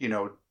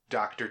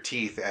 Dr.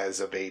 Teeth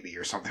as a baby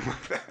or something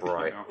like that.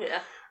 Right.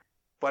 Yeah.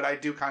 But I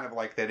do kind of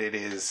like that it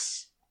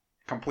is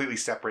completely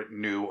separate,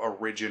 new,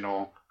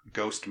 original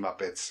Ghost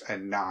Muppets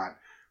and not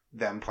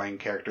them playing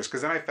characters.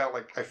 Because then I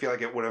feel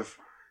like it would have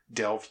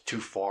delved too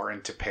far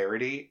into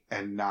parody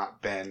and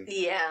not been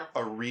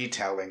a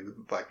retelling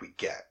like we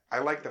get. I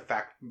like the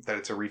fact that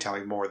it's a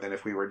retelling more than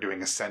if we were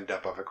doing a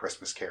send-up of A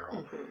Christmas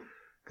Carol.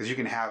 Because you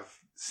can have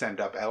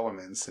send-up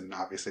elements, and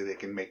obviously they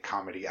can make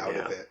comedy out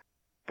of it.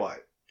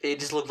 But it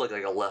just looked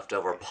like a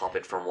leftover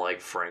puppet from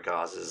Frank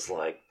Oz's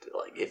like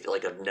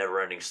a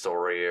never-ending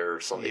story or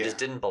something. It just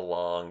didn't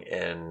belong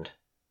in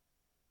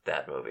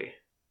that movie.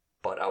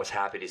 But I was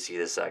happy to see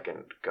the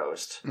second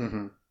Ghost,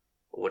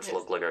 which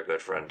looked like our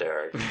good friend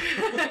Derek.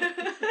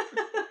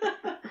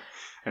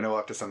 And we'll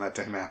have to send that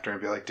to him after and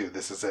be like, dude,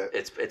 this is it.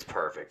 It's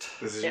perfect.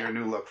 This is your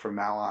new look from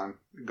now on.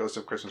 Ghost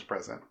of Christmas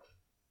Present.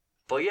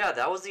 But yeah,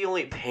 that was the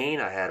only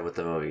pain I had with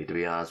the movie, to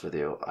be honest with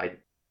you.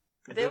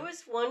 There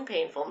was one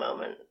painful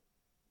moment.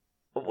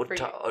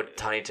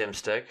 Tiny Tim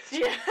stick?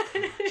 Yeah.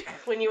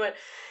 When you went,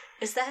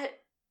 is that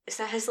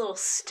his little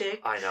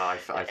stick? I know.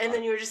 And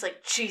then you were just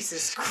like,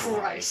 Jesus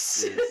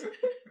Christ.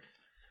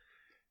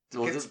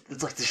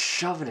 It's like the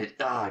shoving it.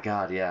 Oh,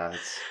 God, yeah.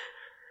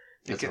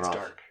 It gets rough.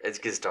 dark.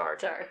 It gets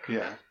dark.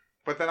 Yeah.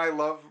 But then I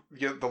love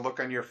the look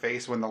on your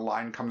face when the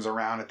line comes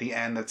around at the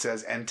end that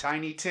says, and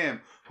Tiny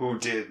Tim, who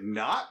did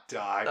not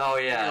die. Oh,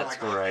 yeah,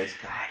 that's like, great.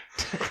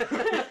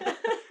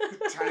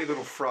 Tiny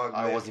little frog.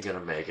 I wasn't going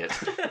to make it.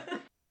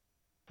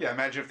 Yeah,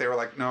 imagine if they were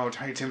like, no,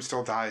 Tiny Tim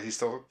still dies. He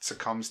still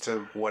succumbs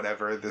to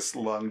whatever this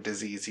lung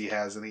disease he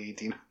has in the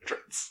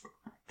 1800s.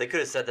 They could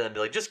have said that and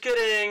be like, just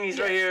kidding, he's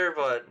right here,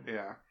 but...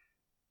 Yeah.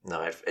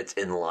 No, it's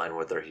in line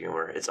with their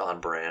humor. It's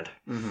on brand.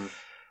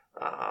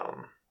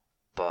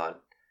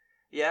 But...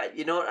 Yeah,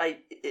 you know what?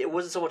 It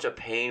wasn't so much a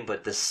pain,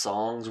 but the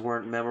songs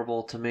weren't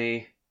memorable to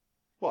me.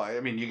 Well, I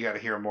mean, you got to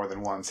hear them more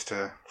than once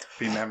to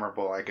be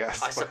memorable, I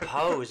guess. I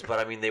suppose, but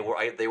I mean, they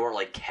weren't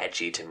like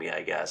catchy to me,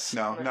 I guess.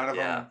 No, none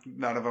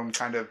of them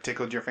kind of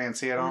tickled your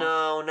fancy at all.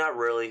 No, not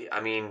really.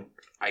 I mean,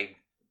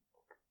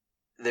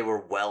 they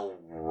were well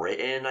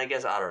written, I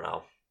guess. I don't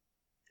know.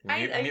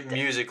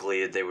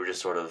 Musically, they were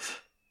just sort of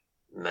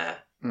meh.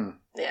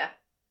 Yeah,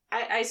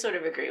 I sort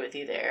of agree with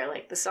you there.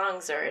 Like the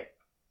songs are.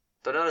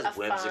 They're not as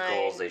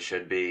whimsical as they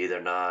should be.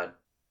 They're not...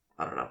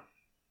 I don't know.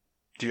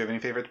 Do you have any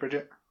favorites,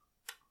 Bridget?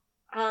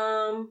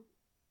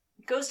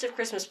 Ghost of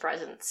Christmas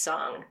Present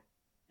song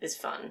is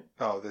fun.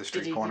 Oh, the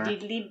street corner? That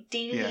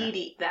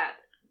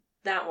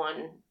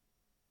one,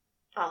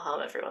 I'll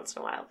hum every once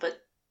in a while.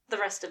 But the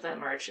rest of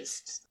them are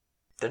just...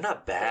 They're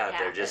not bad.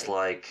 They're just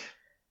like...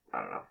 I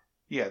don't know.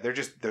 Yeah, they're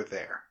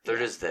there. They're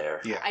just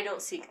there. Yeah. I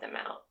don't seek them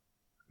out.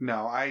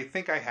 No, I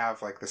think I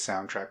have like the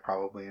soundtrack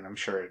probably, and I'm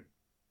sure...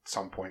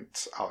 some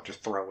points I'll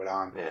just throw it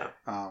on. Yeah.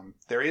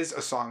 There is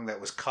a song that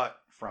was cut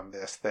from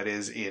this that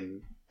is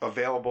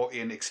available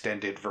in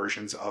extended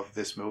versions of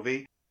this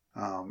movie.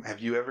 Have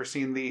you ever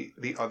seen the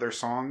other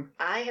song?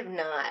 I have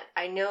not.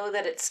 I know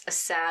that it's a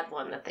sad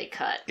one that they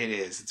cut. It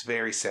is. It's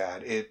very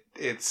sad.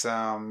 It's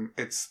I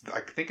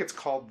think it's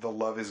called The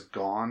Love Is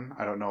Gone.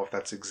 I don't know if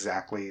that's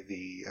exactly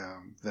the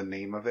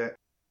name of it,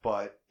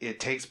 but it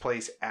takes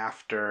place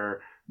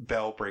after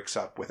Belle breaks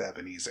up with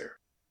Ebenezer.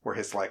 Where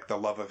the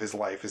love of his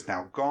life is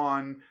now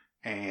gone,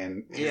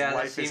 and his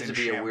life is in shambles. Seems to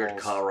be a weird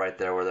call right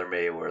there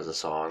where where's the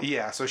song.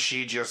 Yeah, so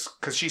she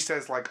because she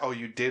says oh,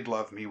 you did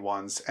love me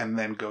once, and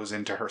then goes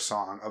into her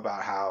song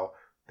about how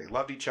they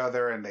loved each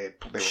other and they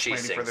were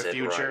planning for the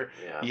future.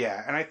 Right.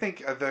 Yeah, and I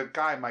think the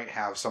guy might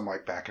have some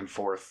back and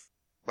forth,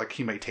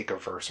 he might take a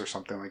verse or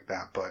something like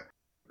that, but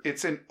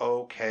it's an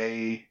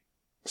okay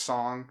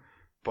song,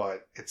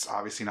 but it's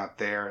obviously not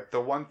there.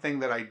 The one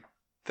thing that I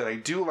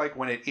do like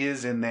when it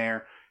is in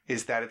there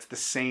is that it's the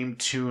same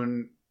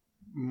tune,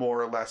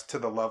 more or less, to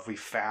The Love We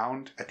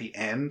Found at the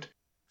end.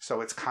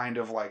 So it's kind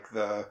of like it's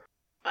the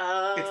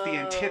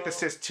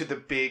antithesis to the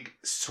big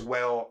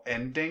swell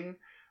ending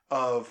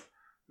of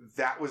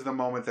that was the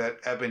moment that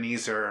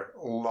Ebenezer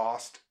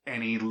lost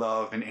any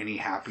love and any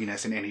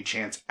happiness and any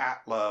chance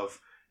at love,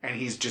 and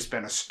he's just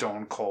been a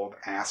stone cold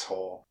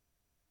asshole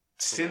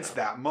since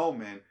that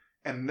moment,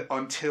 and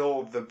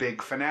until the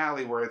big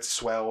finale where it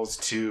swells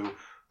to...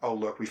 oh,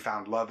 look, we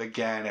found love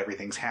again.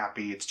 Everything's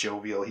happy. It's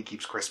jovial. He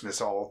keeps Christmas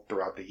all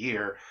throughout the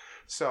year.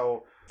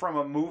 So from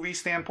a movie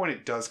standpoint,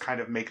 it does kind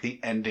of make the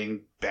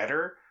ending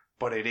better,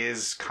 but it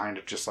is kind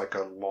of just like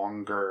a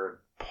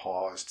longer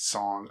paused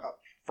song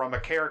from a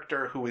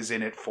character who is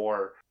in it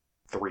for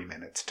 3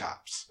 minutes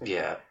tops.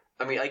 Yeah.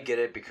 I mean, I get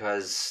it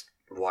because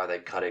why they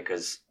cut it,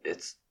 because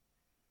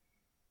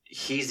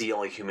he's the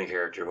only human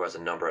character who has a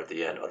number at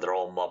the end. They're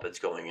all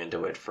Muppets going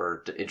into it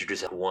to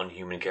introduce one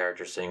human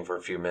character singing for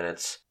a few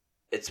minutes.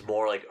 It's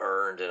more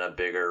earned and a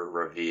bigger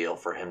reveal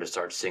for him to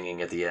start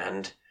singing at the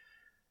end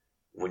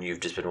when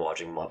you've just been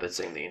watching Muppets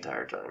sing the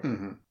entire time.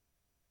 Mm-hmm.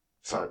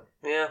 So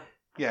yeah.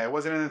 Yeah, it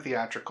wasn't in the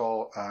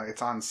theatrical.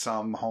 It's on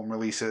some home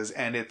releases,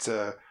 and it's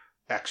a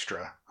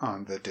extra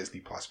on the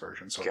Disney Plus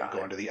version. So if you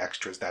go into the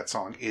extras, that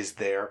song is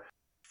there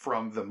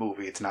from the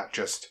movie. It's not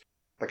just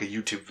like a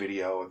YouTube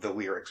video of the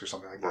lyrics or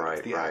something like that. Right,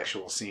 it's the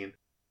actual scene.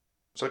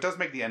 So it does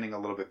make the ending a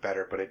little bit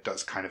better, but it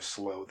does kind of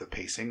slow the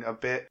pacing a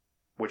bit.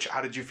 Which,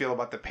 how did you feel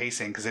about the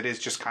pacing? Because it is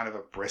just kind of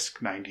a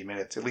brisk 90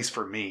 minutes, at least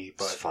for me.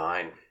 But it's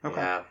fine.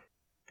 Okay. Yeah.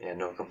 Yeah,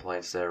 no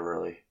complaints there,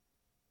 really.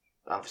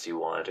 Obviously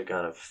wanted to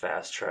kind of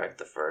fast track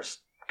the first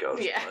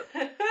Ghost. Yeah.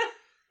 But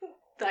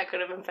That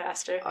could have been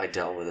faster. I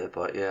dealt with it,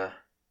 but yeah.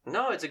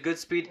 No, it's a good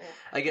speed.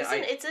 Yeah. Again,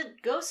 Listen, it's a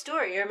ghost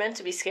story. You're meant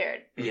to be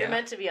scared. Yeah. You're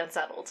meant to be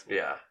unsettled.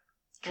 Yeah.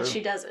 And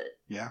she does it.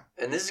 Yeah.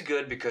 And this is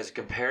good because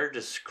compared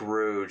to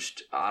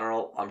Scrooged, I don't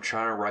know, I'm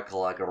trying to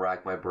recollect or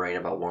rack my brain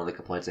about one of the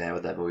complaints I had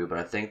with that movie, but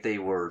I think they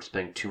were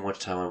spending too much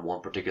time on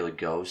one particular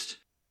ghost,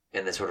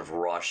 and they sort of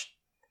rushed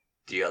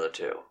the other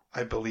two.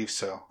 I believe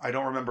so. I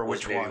don't remember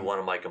which may be one. one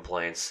of my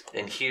complaints.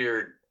 And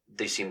here,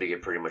 they seem to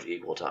get pretty much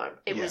equal time.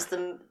 It was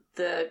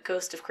the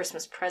Ghost of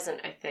Christmas Present,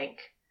 I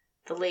think.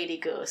 The lady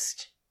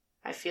ghost.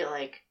 I feel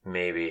like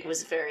Maybe.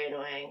 was very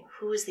annoying.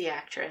 Who was the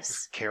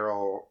actress?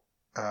 Carol,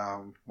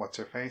 what's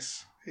her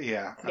face?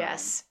 Yeah.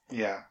 Yes.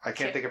 Yeah, I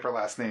can't think of her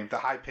last name. The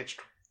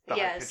high-pitched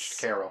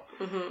Carol.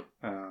 Mm-hmm. Hold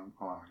on,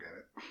 I'll get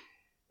it.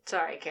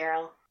 Sorry,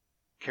 Carol.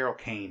 Carol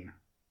Kane.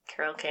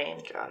 Carol Kane.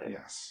 Got it.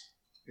 Yes,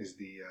 is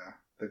the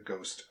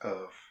Ghost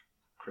of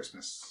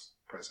Christmas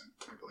Present,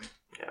 I believe.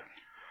 Yeah.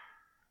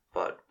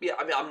 But, yeah,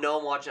 I mean, I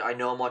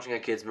know I'm watching a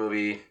kid's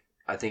movie.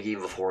 I think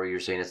even before you were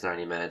saying it's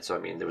 90 minutes, so I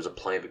mean, there was a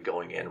plenty of it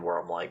going in where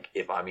I'm like,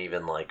 if I'm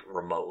even like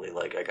remotely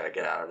like, I gotta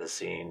get out of this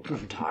scene,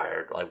 I'm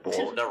tired. Like,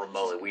 well, not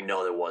remotely, we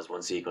know there was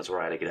one sequence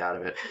where I had to get out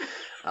of it.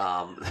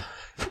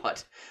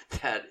 But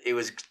that, it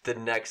was, the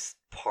next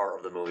part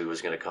of the movie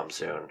was gonna come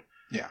soon.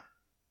 Yeah.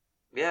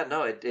 Yeah,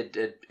 no,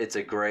 it's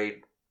a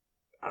great,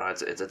 I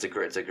don't know,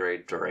 it's a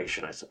great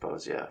duration, I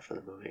suppose, yeah, for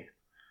the movie.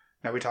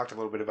 Now, we talked a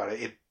little bit about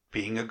it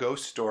being a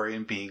ghost story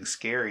and being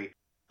scary.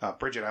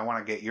 Bridget, I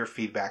want to get your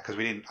feedback because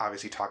we didn't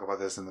obviously talk about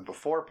this in the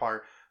before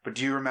part, but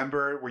do you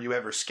remember, were you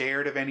ever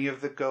scared of any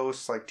of the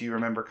ghosts? Like, do you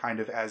remember kind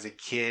of as a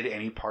kid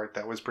any part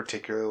that was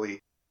particularly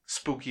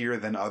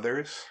spookier than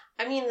others?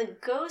 I mean, the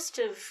Ghost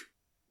of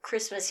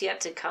Christmas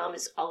Yet to Come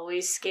is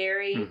always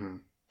scary, Mm-hmm.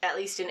 at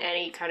least in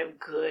any kind of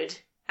good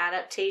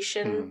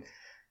adaptation.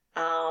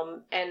 Mm-hmm.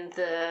 And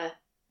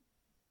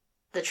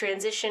the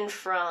transition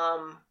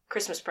from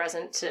Christmas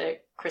Present to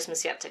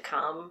Christmas Yet to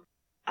Come,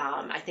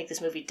 I think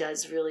this movie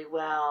does really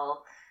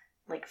well.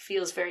 Like,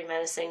 feels very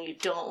menacing. You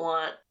don't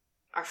want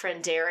our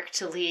friend Derek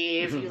to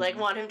leave. You like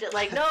want him to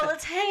like, no,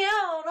 let's hang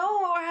out. No,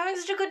 we're having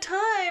such a good time.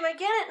 I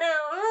get it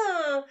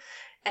now.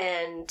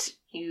 And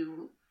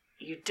you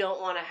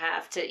don't want to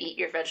have to eat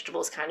your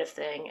vegetables, kind of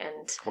thing.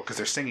 And Well, because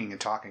they're singing and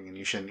talking, and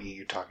you shouldn't eat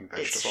your talking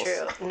vegetables.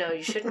 it's true. No,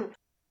 you shouldn't.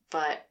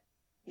 But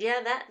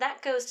yeah,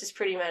 that ghost is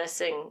pretty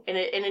menacing in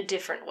a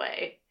different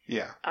way.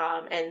 Yeah.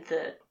 And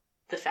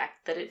the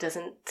fact that it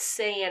doesn't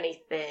say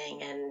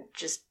anything and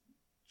just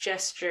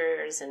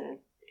gestures and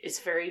is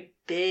very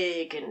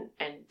big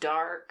and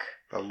dark.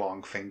 The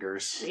long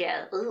fingers.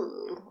 Yeah.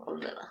 Ooh. A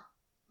little.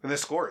 And the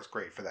score is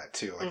great for that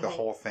too. Like the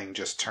whole thing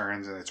just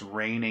turns and it's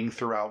raining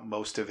throughout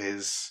most of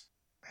his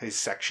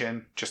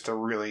section, just to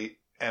really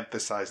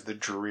emphasize the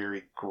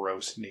dreary,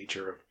 gross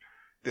nature of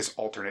this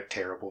alternate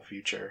terrible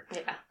future.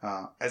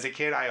 Yeah. As a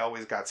kid, I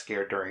always got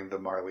scared during the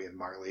Marley and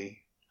Marley.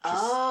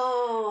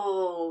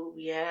 Oh,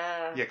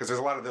 yeah. Yeah, because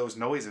there's a lot of those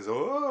noises.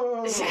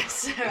 Oh.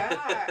 Yes,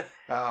 there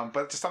are.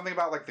 But just something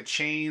about like the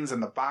chains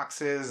and the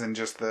boxes and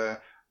just the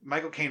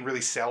Michael Caine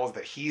really sells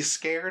that he's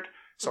scared.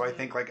 So I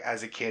think like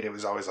as a kid, it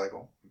was always like,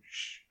 oh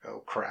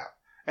crap.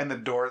 And the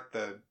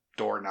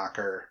door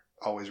knocker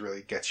always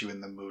really gets you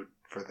in the mood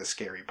for the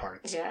scary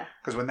parts. Yeah.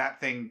 Because when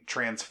that thing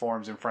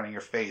transforms in front of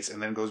your face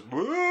and then goes,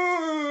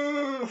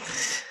 woo!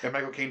 And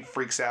Michael Caine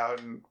freaks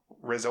out and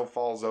Rizzo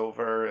falls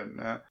over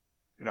and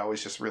it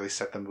always just really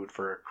set the mood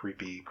for a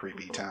creepy,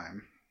 creepy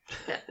time.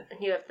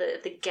 You have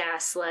the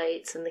gas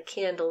lights and the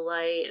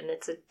candlelight, and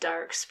it's a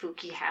dark,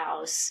 spooky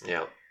house.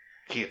 Yeah.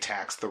 He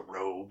attacks the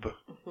robe.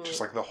 Mm-hmm. Just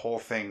like the whole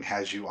thing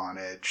has you on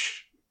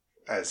edge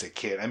as a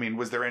kid. I mean,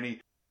 was there any...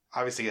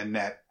 Obviously,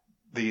 Annette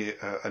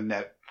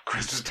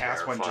Christmas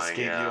Past one just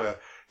gave you a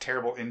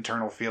terrible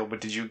internal feel, but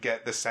did you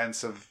get the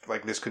sense of,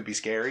 like, this could be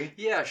scary?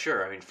 Yeah,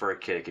 sure. I mean, for a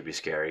kid, it could be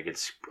scary.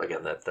 It's,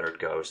 again, that third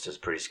ghost is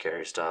pretty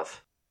scary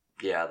stuff.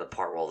 Yeah, the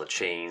part where all the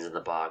chains and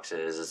the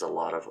boxes is a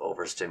lot of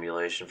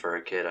overstimulation for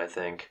a kid, I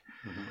think.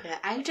 Mm-hmm. Yeah,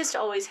 I just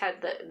always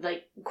had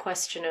the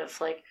question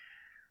of, like,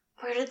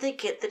 where did they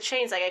get the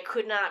chains? Like, I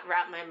could not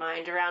wrap my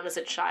mind around as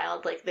a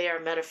child, like, they are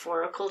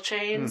metaphorical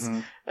chains. Mm-hmm.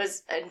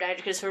 I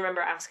just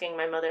remember asking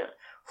my mother,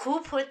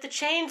 who put the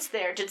chains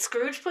there? Did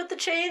Scrooge put the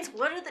chains?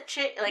 What are the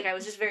chains? Like, I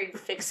was just very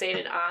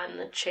fixated on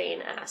the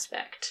chain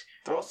aspect.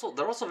 They're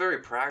also very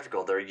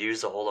practical. They're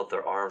used to hold up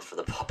their arms for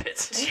the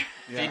puppets.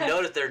 If you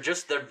notice,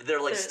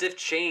 they're like stiff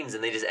chains,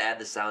 and they just add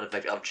the sound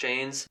effect of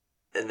chains,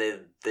 and they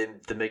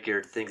make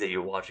you think that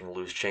you're watching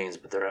loose chains,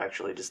 but they're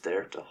actually just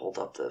there to hold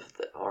up the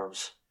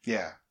arms.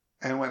 Yeah.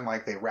 And when,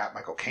 like, they wrap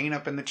Michael Caine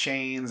up in the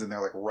chains and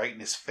they're, like, right in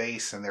his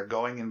face and they're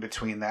going in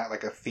between that,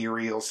 like,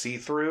 ethereal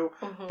see-through,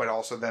 but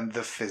also then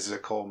the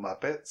physical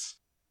Muppets.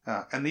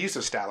 And the use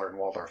of Statler and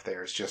Waldorf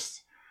there is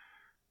just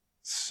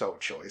so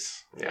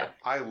choice. Yeah.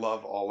 I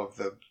love all of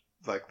the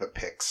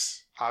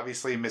picks.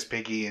 Obviously, Miss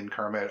Piggy and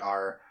Kermit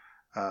are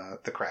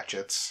the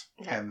Cratchits.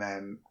 Yeah. And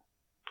then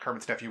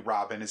Kermit's nephew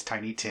Robin is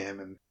Tiny Tim,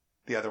 and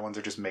the other ones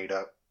are just made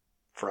up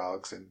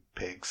frogs and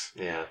pigs.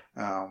 Yeah.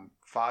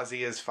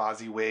 Fozzie is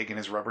Fozziewig, and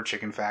his Rubber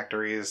Chicken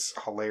Factory is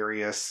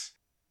hilarious.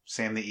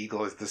 Sam the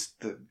Eagle is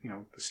the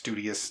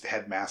studious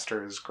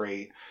headmaster is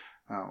great.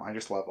 I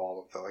just love all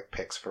of the like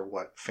picks for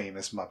what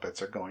famous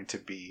Muppets are going to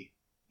be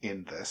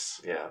in this.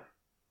 Yeah.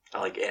 I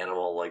like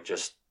Animal, like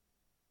just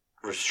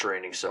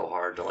restraining so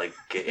hard to like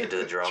get into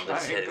the drum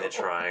that's hitting the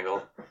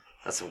triangle.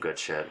 That's some good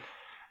shit.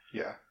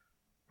 Yeah.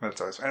 That's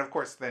awesome. And of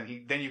course then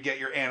you get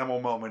your Animal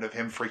moment of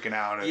him freaking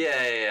out. And,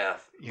 Yeah.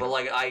 But know.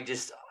 like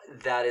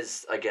that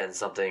is again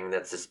something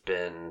that's just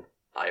been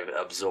I've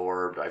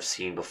absorbed, I've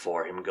seen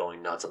before, him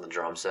going nuts on the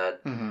drum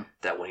set. Mm-hmm.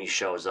 That when he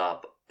shows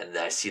up and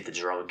I see the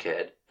drum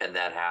kit and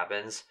that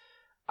happens,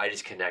 I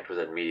just connect with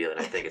it immediately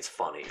and I think it's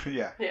funny.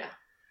 Yeah. Yeah.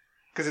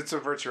 Because it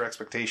subverts your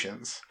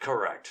expectations.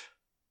 Correct.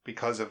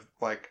 Because of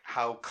like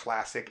how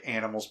classic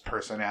Animal's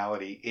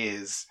personality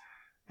is,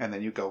 and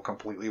then you go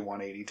completely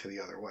 180 to the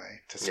other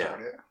way to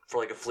start it.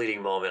 For like a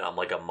fleeting moment, I'm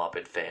like a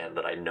Muppet fan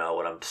that I know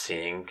what I'm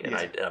seeing, and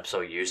I'm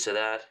so used to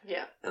that.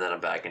 Yeah. And then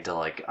I'm back into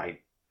like I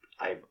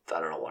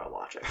don't know what I'm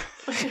watching.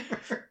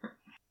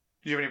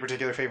 Do you have any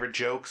particular favorite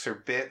jokes or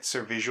bits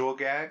or visual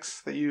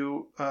gags that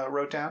you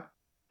wrote down?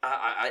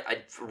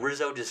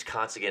 Rizzo just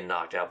constantly getting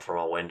knocked out from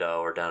a window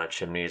or down a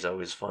chimney is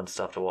always fun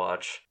stuff to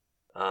watch.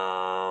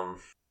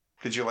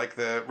 Did you like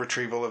the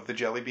retrieval of the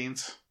jelly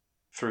beans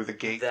through the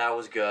gate? That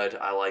was good.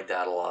 I like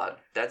that a lot.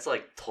 That's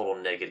like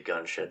total Naked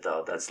Gun shit,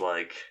 though. That's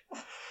like,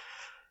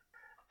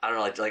 I don't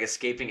know, like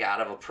escaping out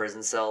of a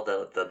prison cell.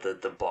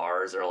 The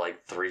bars are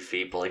like 3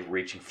 feet, but like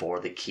reaching for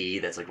the key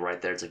that's like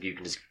right there. It's like you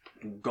can just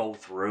go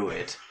through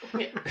it.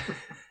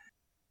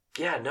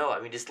 Yeah, no, I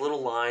mean, just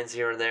little lines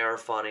here and there are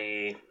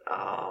funny.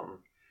 I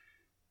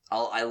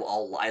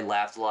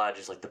laughed a lot,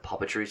 just like the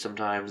puppetry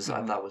sometimes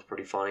I thought was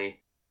pretty funny.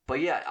 But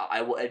yeah,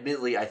 I will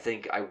admittedly, I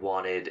think I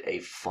wanted a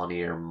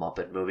funnier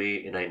Muppet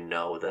movie, and I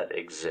know that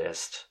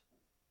exists.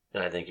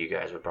 And I think you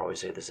guys would probably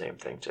say the same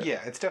thing too.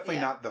 Yeah, it's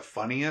definitely not the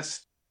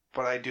funniest,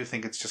 but I do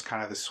think it's just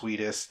kind of the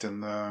sweetest,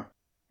 and the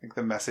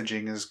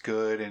messaging is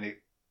good, and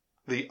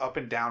the up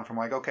and down from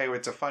like, okay,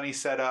 it's a funny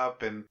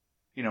setup, and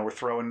we're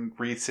throwing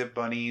wreaths at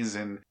bunnies,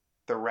 and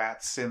the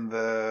rats in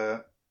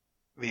the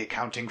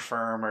accounting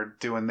firm are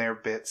doing their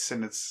bits,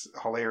 and it's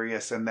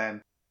hilarious, and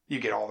then you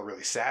get all the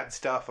really sad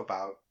stuff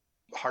about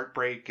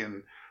heartbreak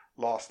and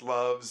lost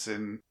loves,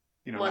 and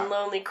one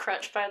lonely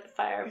crutch by the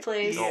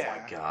fireplace. Yeah.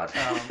 Oh my god!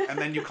 And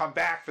then you come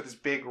back for this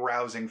big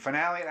rousing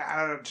finale, and I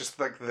don't know, just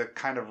like the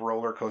kind of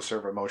roller coaster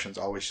of emotions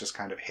always just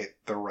kind of hit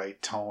the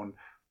right tone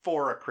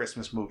for a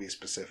Christmas movie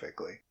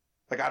specifically.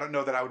 Like, I don't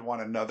know that I would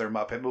want another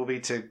Muppet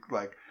movie to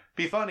like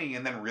be funny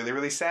and then really,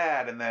 really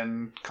sad and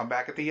then come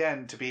back at the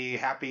end to be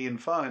happy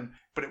and fun,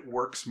 but it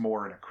works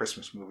more in a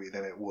Christmas movie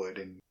than it would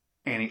in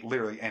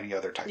literally any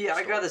other type of story.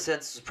 I got the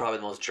sense this is probably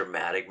the most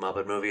dramatic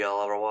Muppet movie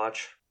I'll ever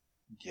watch.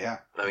 Yeah.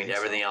 I mean,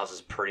 everything else is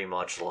pretty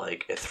much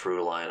like a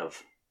through line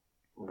of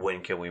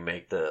when can we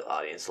make the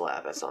audience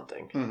laugh at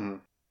something. Mm-hmm.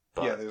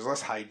 But, yeah, there's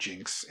less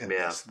hijinks in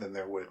this than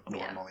there would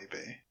normally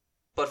be.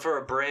 But for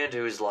a brand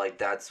who's like,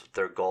 that's what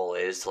their goal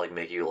is to like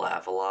make you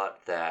laugh a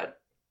lot, that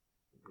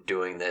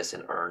doing this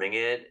and earning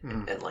it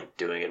and like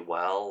doing it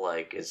well,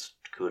 like, is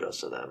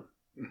kudos to them.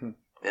 Mm-hmm.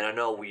 And I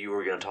know you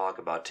were going to talk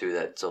about too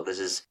that, so this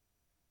is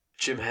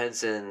Jim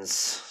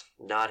Henson's,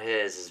 not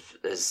his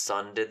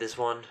son did this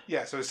one.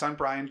 Yeah, so his son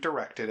Brian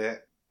directed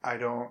it.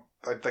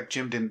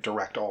 Jim didn't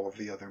direct all of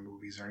the other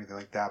movies or anything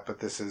like that, but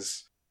this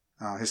is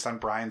his son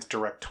Brian's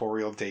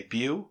directorial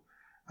debut.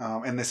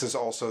 And this is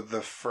also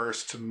the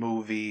first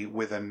movie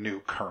with a new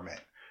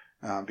Kermit.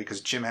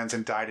 Because Jim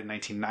Henson died in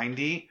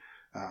 1990.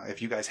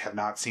 If you guys have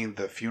not seen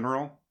The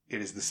Funeral,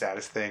 it is the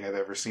saddest thing I've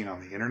ever seen on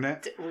the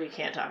internet. We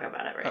can't talk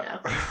about it right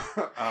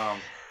now.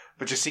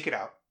 But just seek it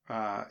out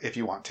if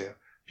you want to.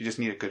 If you just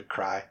need a good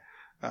cry.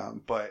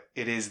 But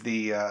it is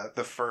the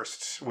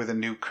first with a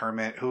new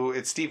Kermit, who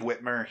it's Steve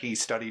Whitmer. He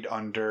studied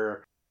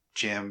under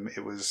Jim.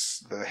 It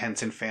was the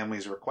Henson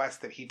family's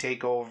request that he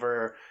take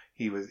over.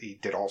 He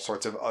did all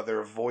sorts of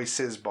other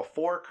voices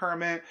before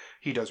Kermit.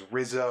 He does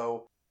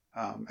Rizzo.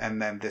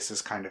 And then this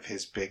is kind of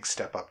his big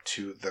step up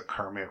to the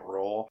Kermit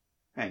role.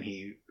 And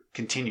he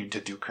continued to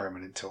do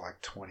Kermit until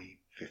like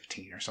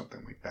 2015 or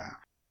something like that.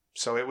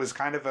 So it was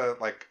kind of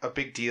a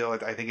big deal.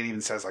 I think it even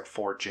says like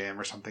for Jim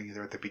or something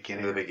either at the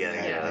beginning.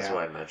 That's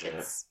why I mentioned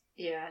it.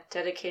 Yeah,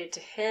 dedicated to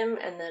him,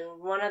 and then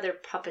one other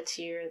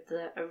puppeteer,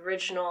 the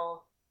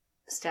original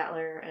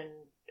Statler and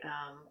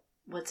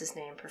what's his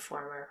name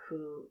performer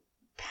who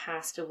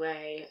passed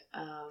away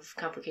of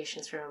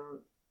complications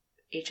from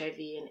HIV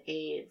and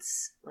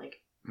AIDS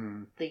like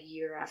the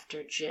year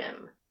after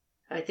Jim.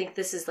 I think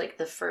this is like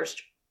the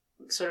first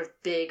sort of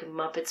big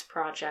Muppets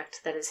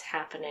project that is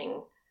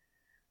happening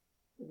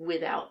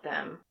without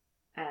them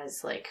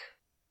as, like,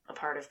 a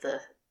part of the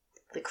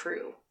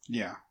crew.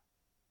 Yeah.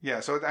 Yeah,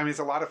 so, I mean, it's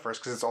a lot of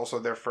firsts because it's also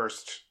their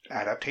first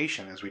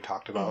adaptation, as we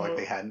talked about. Mm-hmm. Like,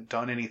 they hadn't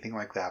done anything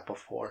like that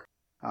before.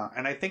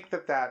 And I think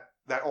that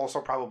also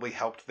probably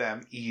helped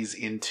them ease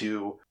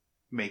into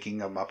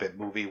making a Muppet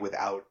movie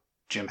without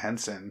Jim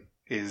Henson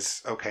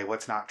is, okay,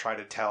 let's not try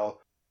to tell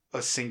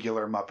a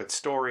singular Muppet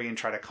story and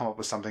try to come up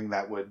with something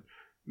that would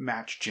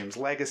match Jim's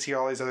legacy,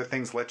 all these other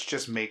things. Let's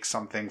just make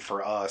something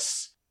for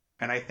us.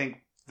 And I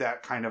think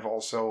that kind of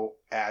also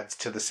adds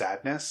to the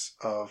sadness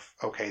of,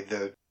 okay,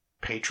 the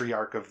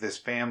patriarch of this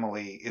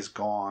family is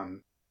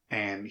gone,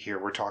 and here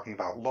we're talking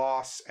about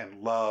loss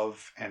and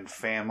love and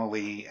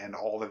family and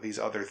all of these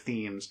other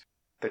themes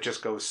that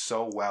just goes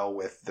so well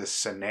with the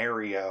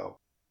scenario,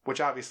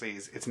 which obviously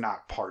it's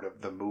not part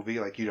of the movie.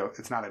 Like, you know,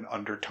 it's not an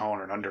undertone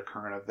or an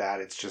undercurrent of that.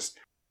 It's just,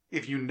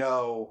 if you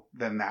know,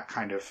 then that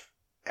kind of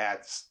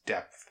adds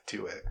depth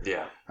to it.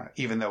 Yeah.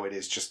 Even though it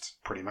is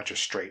just pretty much a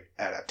straight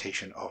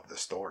adaptation of the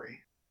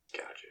story.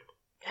 Gotcha.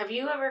 Have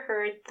you ever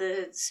heard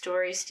the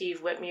story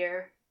Steve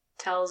Whitmire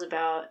tells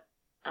about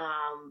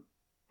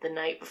the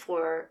night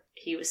before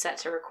he was set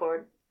to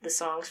record the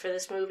songs for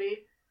this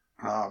movie?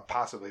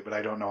 Possibly, but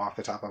I don't know off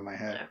the top of my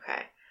head.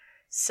 Okay.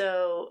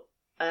 So,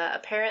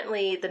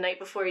 apparently the night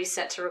before he's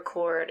set to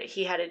record,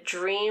 he had a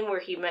dream where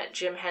he met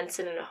Jim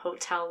Henson in a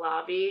hotel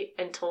lobby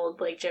and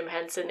told, like, Jim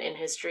Henson in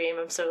his dream,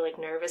 I'm so, like,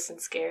 nervous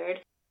and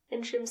scared.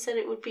 And Jim said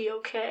it would be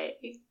okay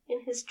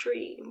in his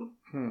dream.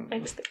 I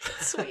just think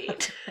that's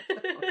sweet.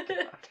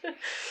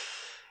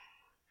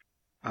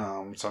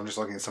 So I'm just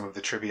looking at some of the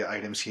trivia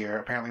items here.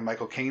 Apparently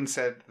Michael Caine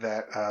said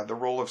that the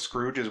role of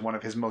Scrooge is one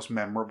of his most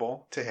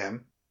memorable to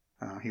him.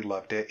 He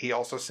loved it. He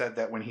also said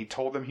that when he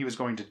told them he was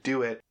going to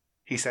do it,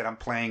 he said, I'm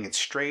playing it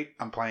straight.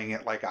 I'm playing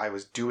it like I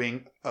was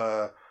doing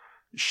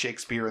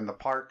Shakespeare in the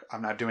Park.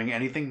 I'm not doing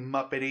anything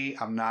Muppety.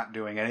 I'm not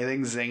doing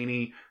anything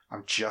zany.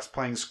 I'm just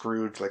playing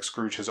Scrooge like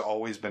Scrooge has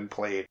always been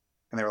played.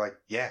 And they were like,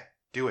 yeah,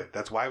 do it.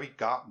 That's why we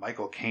got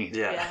Michael Caine.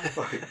 Yeah.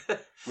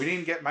 Like, we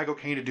didn't get Michael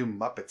Caine to do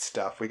Muppet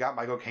stuff. We got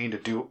Michael Caine to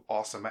do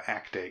awesome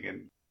acting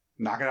and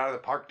knock it out of the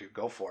park, dude.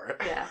 Go for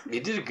it. Yeah. He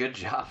did a good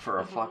job for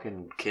a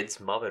fucking kid's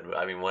Muppet.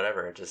 I mean,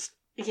 whatever. It just,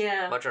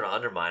 Yeah. I'm not trying to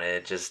undermine it.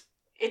 It just,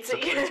 It's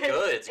good.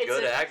 It's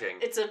good acting.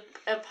 It's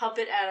a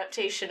puppet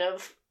adaptation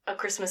of A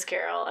Christmas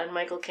Carol, and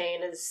Michael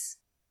Caine is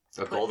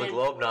A Golden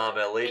Globe nom,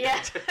 at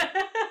least.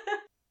 Yeah.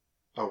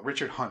 Oh,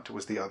 Richard Hunt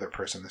was the other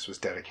person this was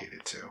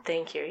dedicated to.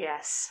 Thank you,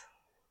 yes.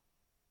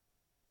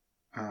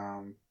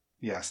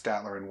 Yeah,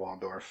 Statler and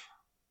Waldorf.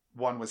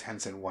 One was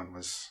Henson, one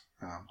was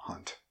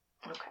Hunt.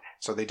 Okay.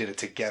 So they did it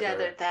together.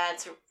 Yeah,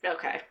 that's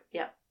okay.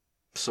 Yep.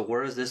 So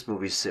where does this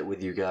movie sit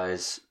with you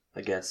guys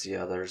against the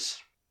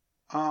others?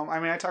 I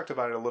mean, I talked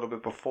about it a little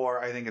bit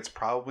before. I think it's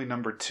probably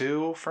number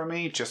 2 for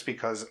me, just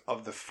because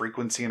of the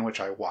frequency in which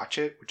I watch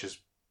it, which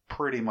is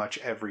pretty much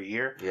every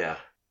year. Yeah.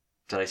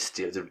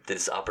 Did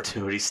this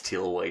opportunity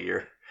steal away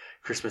your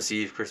Christmas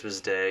Eve,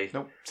 Christmas Day?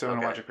 Nope, still don't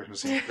Okay. watch it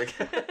Christmas Eve.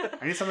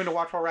 I need something to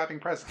watch while wrapping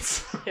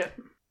presents. Yeah.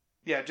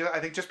 Yeah, I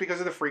think just because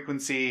of the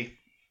frequency,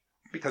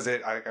 because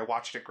I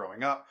watched it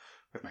growing up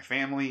with my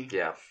family.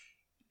 Yeah.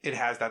 It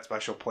has that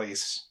special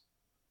place.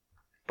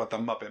 But the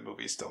Muppet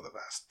movie is still the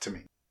best to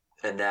me.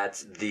 And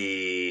that's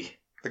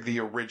Like the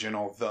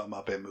original The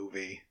Muppet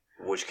movie.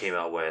 which came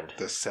out when?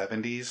 The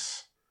 70s.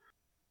 Is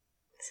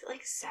it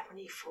like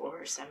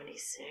 74 or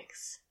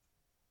 76?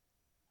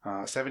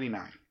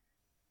 79.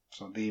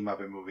 So the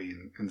Muppet movie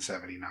in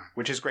 79.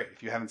 Which is great.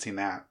 If you haven't seen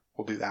that,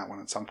 we'll do that one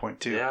at some point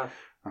too. Yeah.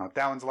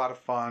 That one's a lot of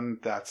fun.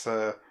 That's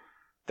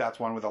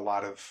one with a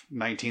lot of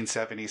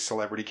 1970s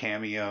celebrity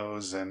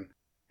cameos. And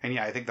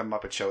yeah, I think the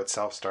Muppet Show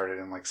itself started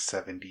in like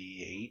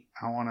 78,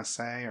 I want to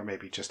say. Or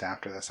maybe just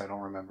after this. I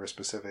don't remember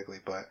specifically.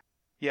 But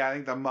yeah, I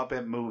think the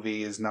Muppet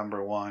movie is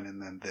number 1.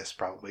 And then this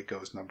probably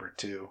goes number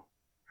 2.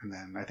 And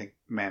then I think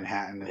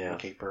Manhattan and Yeah. The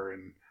Caper.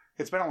 And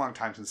it's been a long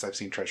time since I've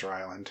seen Treasure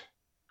Island.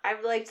 I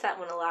liked that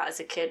one a lot as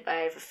a kid, but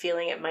I have a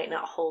feeling it might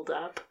not hold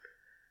up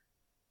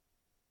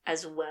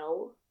as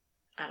well.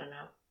 I don't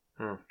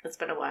know. It's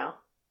been a while.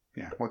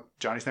 Yeah, well,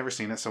 Johnny's never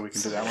seen it, so we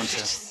can do that one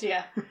too.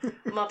 Yeah.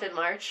 Muppet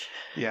March.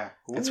 Yeah.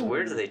 It's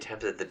weird that they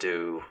attempted to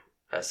do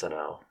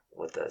SNL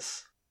with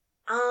this.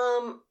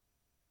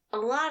 A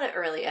lot of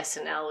early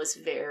SNL was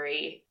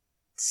very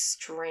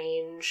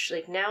strange.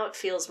 Like, now it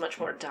feels much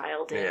more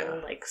dialed in,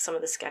 Yeah. like some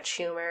of the sketch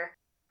humor.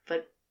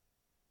 But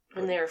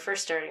when they were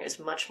first starting, it was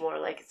much more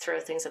like throw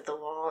things at the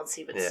wall and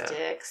see what Yeah.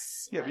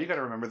 sticks. Yeah, but you got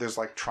to remember, there's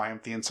like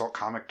Triumph the Insult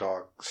Comic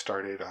Dog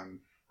started on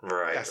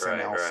Right,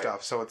 SNL right.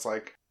 stuff, so it's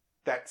like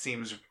that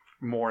seems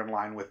more in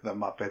line with the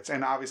Muppets.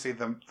 And obviously,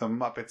 the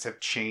Muppets have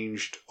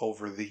changed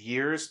over the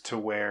years to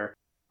where,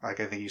 like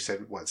I think you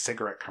said, what,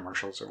 cigarette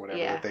commercials or whatever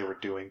Yeah. that they were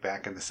doing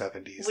back in the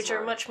 70s. Which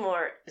are much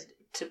more,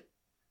 to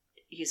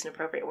use an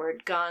appropriate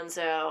word,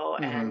 gonzo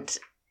Mhm. and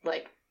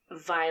like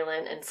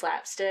violent and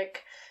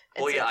slapstick.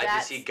 And Well, so yeah, I that's-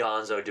 just see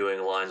Gonzo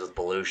doing lines with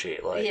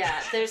Belushi. Like,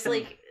 Yeah,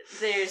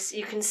 there's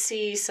you can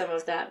see some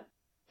of that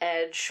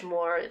edge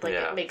more. Like,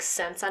 it makes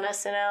sense on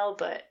SNL,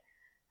 but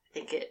I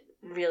think it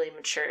really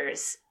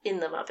matures in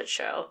the Muppet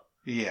Show.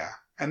 Yeah.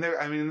 And there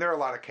are a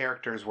lot of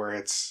characters where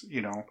it's,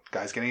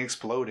 guys getting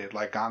exploded.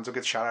 Like Gonzo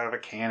gets shot out of a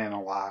cannon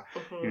a lot.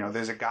 Mm-hmm.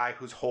 There's a guy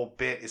whose whole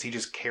bit is he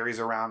just carries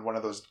around one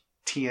of those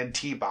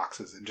TNT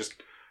boxes and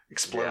just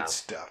explodes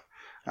stuff.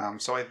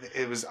 So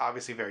it was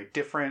obviously very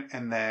different.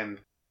 And then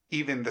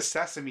even the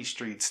Sesame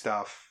Street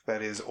stuff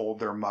that is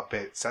older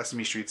Muppet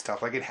Sesame Street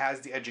stuff, like it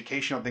has the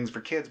educational things for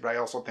kids, but I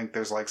also think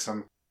there's like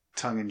some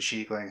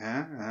tongue-in-cheek, like,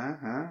 huh?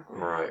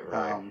 Right.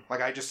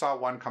 Like I just saw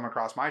one come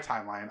across my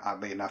timeline,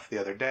 oddly enough, the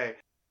other day,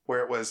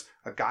 where it was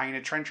a guy in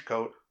a trench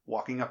coat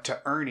walking up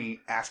to Ernie,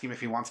 asking him if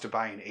he wants to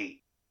buy an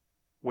 8.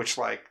 Which,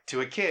 like,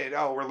 to a kid,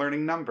 oh, we're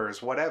learning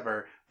numbers,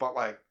 whatever. But,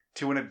 like,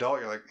 to an adult,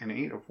 you're like, an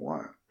 8 of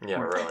what?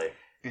 Yeah, really.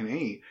 An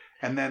 8.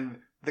 And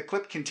then the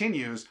clip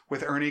continues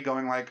with Ernie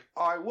going like,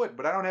 oh, I would,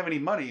 but I don't have any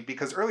money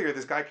because earlier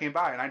this guy came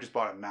by and I just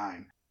bought a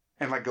 9.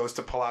 And, like, goes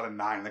to pull out a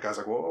 9. And the guy's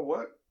like, whoa,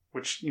 what?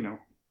 Which,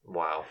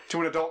 Wow.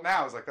 to an adult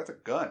now is like, that's a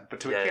gun. But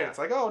to a kid, it's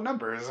like, oh,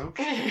 numbers. Who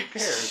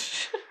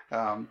cares?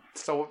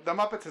 So the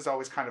Muppets has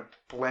always kind of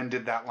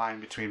blended that line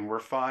between we're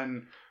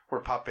fun, we're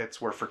puppets,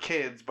 we're for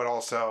kids, but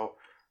also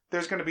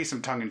there's going to be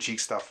some tongue-in-cheek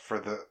stuff for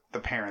the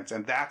parents.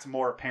 And that's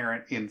more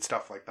apparent in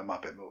stuff like the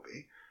Muppet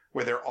movie,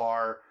 where there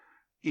are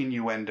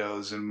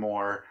innuendos and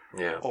more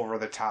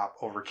over-the-top,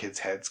 over kids'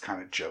 heads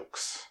kind of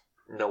jokes.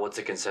 No, what's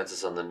the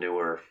consensus on the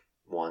newer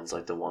ones,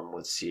 like the one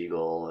with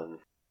Siegel and...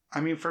 I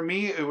mean, for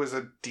me, it was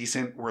a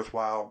decent,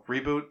 worthwhile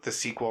reboot. The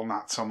sequel,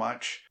 not so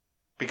much.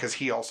 Because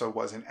he also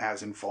wasn't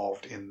as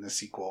involved in the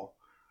sequel.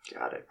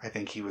 Got it. I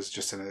think he was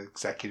just an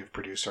executive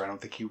producer. I don't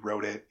think he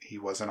wrote it. He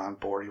wasn't on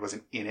board. He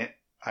wasn't in it,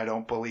 I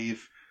don't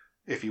believe.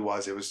 If he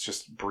was, it was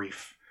just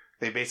brief.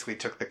 They basically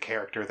took the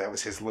character that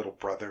was his little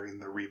brother in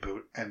the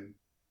reboot and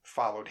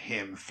followed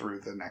him through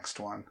the next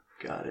one.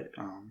 Got it.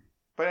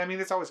 But I mean,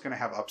 it's always going to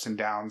have ups and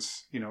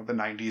downs. The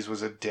 90s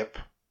was a dip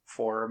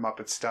for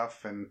Muppet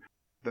stuff, and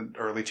the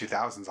early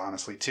 2000s,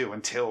 honestly, too,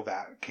 until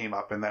that came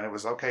up. And then it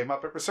was, okay,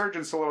 Muppet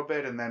resurgence a little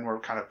bit, and then we're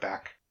kind of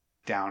back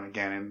down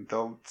again. And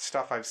the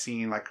stuff I've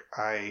seen, like,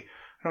 I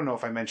don't know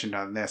if I mentioned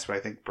on this, but I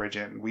think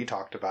Bridget and we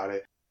talked about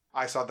it.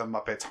 I saw the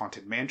Muppets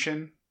Haunted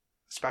Mansion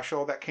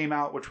special that came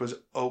out, which was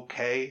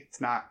okay. It's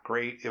not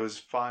great. It was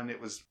fun.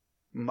 It was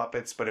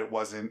Muppets, but it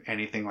wasn't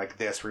anything like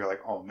this where you're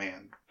like, oh,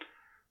 man,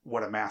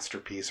 what a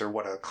masterpiece or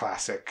what a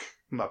classic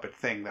Muppet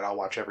thing that I'll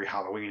watch every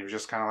Halloween. It was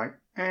just kind of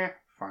like,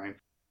 fine.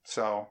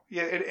 So,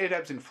 yeah, it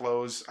ebbs and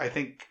flows. I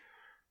think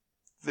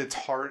it's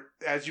hard,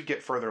 as you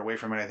get further away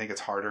from it, I think it's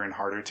harder and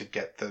harder to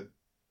get the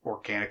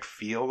organic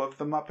feel of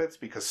the Muppets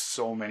because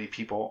so many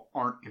people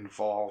aren't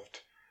involved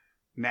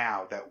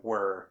now that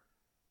were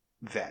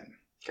then.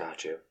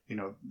 Gotcha.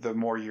 The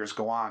more years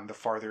go on, the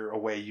farther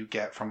away you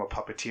get from a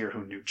puppeteer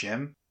who knew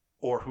Jim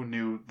or who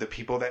knew the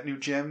people that knew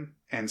Jim.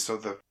 And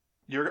so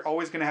you're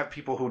always going to have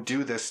people who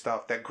do this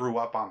stuff that grew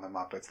up on the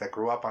Muppets, that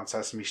grew up on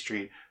Sesame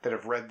Street, that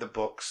have read the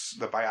books,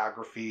 the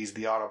biographies,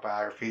 the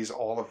autobiographies,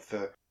 all of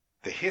the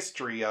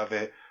history of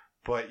it,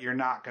 but you're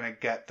not going to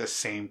get the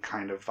same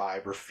kind of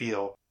vibe or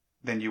feel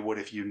than you would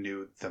if you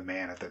knew the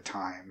man at the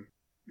time.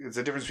 There's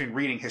a difference between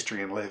reading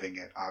history and living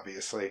it,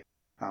 obviously.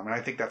 And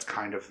I think that's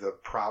kind of the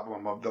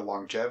problem of the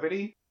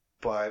longevity,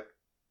 but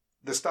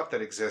the stuff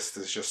that exists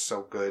is just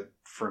so good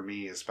for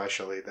me,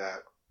 especially,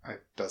 that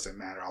it doesn't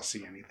matter. I'll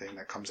see anything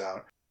that comes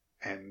out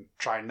and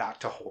try not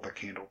to hold a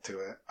candle to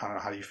it. I don't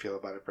know. How do you feel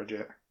about it,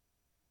 Bridget?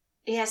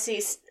 Yeah,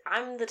 see,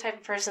 I'm the type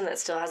of person that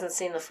still hasn't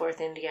seen the 4th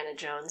Indiana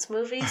Jones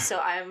movie, so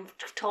I'm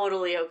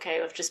totally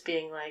okay with just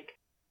being like,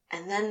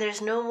 and then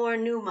there's no more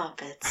new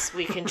Muppets.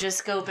 We can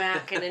just go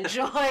back and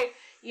enjoy,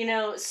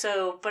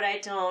 but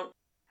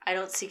I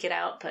don't seek it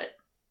out, but...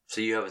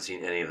 So you haven't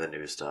seen any of the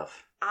new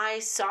stuff? I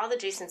saw the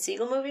Jason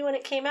Segel movie when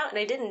it came out, and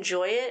I did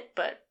enjoy it,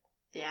 but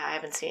yeah, I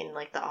haven't seen,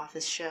 like, The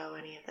Office show,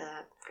 any of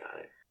that. Got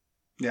it.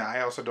 Yeah,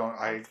 I also don't...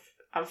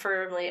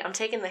 I'm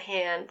taking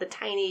the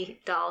tiny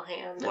doll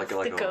hand of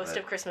the Ghost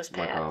of Christmas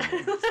Past.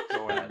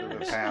 Going into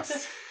the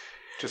past.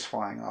 Just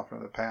flying off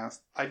into the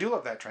past. I do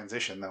love that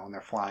transition, though, when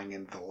they're flying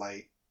into the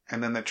light.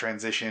 And then the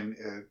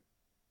transition,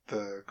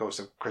 the Ghost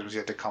of Christmas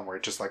Yet to Come, where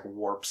it just, like,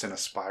 warps in a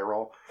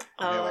spiral.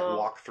 And they, like,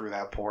 walk through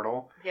that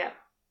portal. Yeah.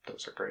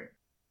 Those are great.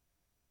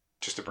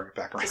 Just to bring it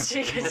back around.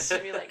 Just to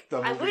be like,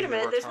 wait a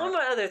minute, there's one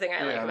more other thing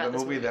I like about this movie.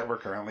 The movie that we're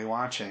currently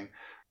watching.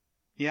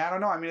 Yeah, I don't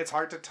know. I mean, it's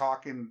hard to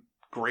talk in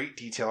great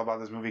detail about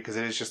this movie because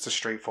it is just a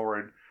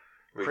straightforward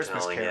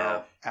Christmas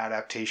Carol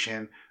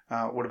adaptation.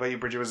 What about you,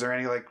 Bridget? Was there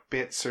any, like,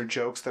 bits or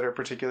jokes that are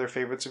particular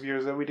favorites of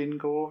yours that we didn't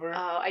go over?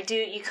 Oh, I do.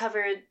 You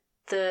covered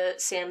the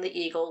Sam the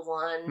Eagle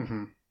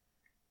one.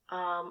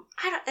 Mm-hmm.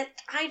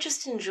 I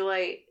just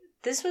enjoy...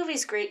 This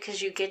movie's great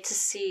because you get to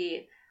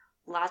see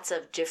lots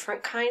of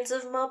different kinds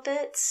of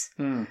Muppets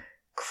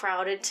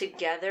crowded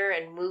together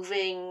and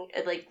moving.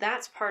 Like,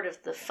 that's part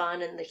of the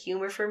fun and the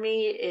humor for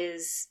me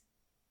is,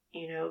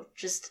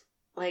 just,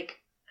 like,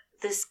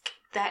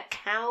 that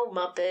cow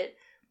Muppet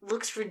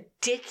looks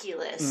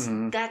ridiculous.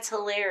 Mm-hmm. That's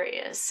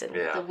hilarious. And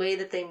the way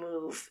that they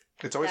move.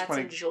 It's always That's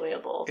funny.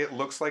 enjoyable. It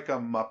looks like a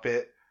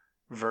Muppet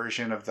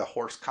version of the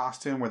horse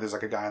costume where there's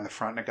like a guy in the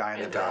front and a guy in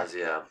the It back. does,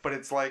 yeah. But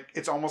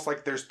it's almost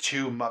like there's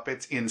two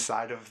Muppets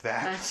inside of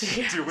that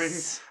Yes. doing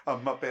a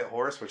Muppet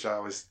horse, which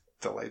always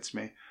delights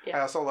me. Yeah.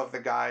 I also love the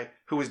guy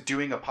who was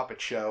doing a puppet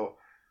show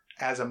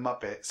as a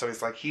Muppet. So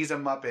it's like he's a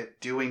Muppet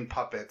doing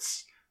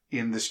puppets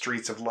in the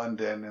streets of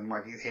London and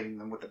like he's hitting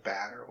them with a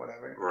bat or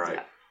whatever. Right.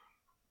 Yeah.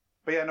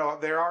 But yeah, no,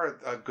 there are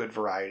a good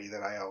variety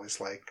that I always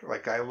like.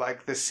 Like I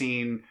like the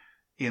scene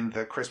in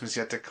The Christmas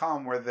Yet to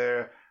Come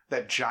where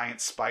that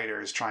giant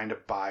spider is trying to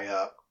buy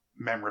up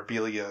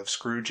memorabilia of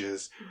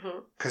Scrooge's.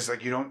 Mhm. Because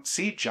like you don't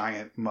see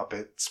giant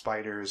Muppet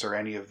spiders or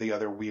any of the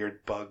other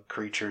weird bug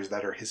creatures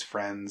that are his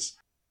friends.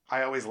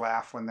 I always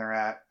laugh when they're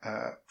at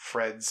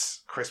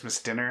Fred's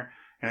Christmas dinner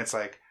and it's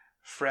like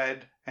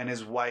Fred and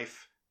his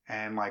wife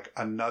and like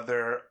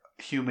another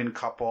human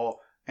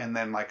couple and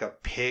then like a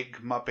pig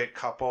Muppet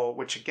couple,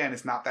 which again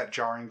is not that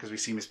jarring because we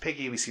see Miss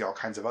Piggy, we see all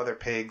kinds of other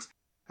pigs.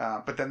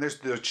 But then there's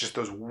just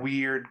those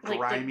weird, Like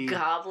grimy, the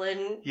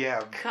goblin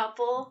yeah,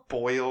 couple.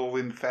 boil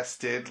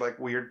infested, like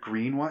weird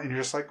green one, and you're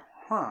just like,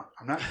 huh,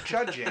 I'm not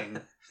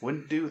judging,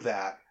 wouldn't do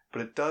that,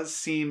 but it does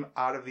seem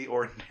out of the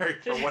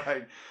ordinary for what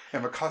I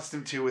am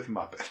accustomed to with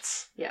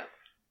Muppets. Yeah.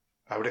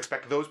 I would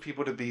expect those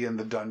people to be in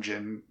the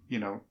dungeon,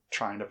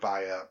 trying to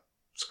buy a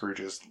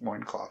Scrooge's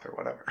loincloth or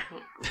whatever.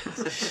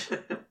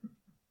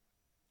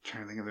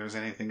 Trying to think if there's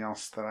anything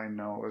else that I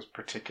know was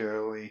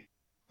particularly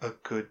a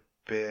good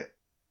bit.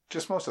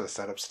 Just most of the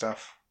setup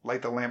stuff.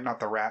 Light the Lamp, Not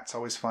the Rat's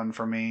always fun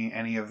for me.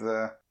 Any of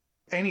the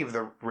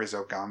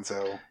Rizzo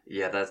Gonzo.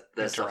 Yeah, that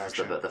stuff is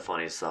Interaction. the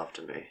funniest stuff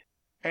to me.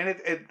 And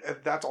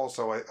it that's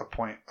also a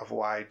point of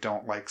why I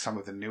don't like some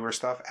of the newer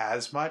stuff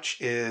as much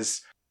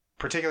is,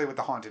 particularly with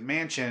the Haunted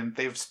Mansion,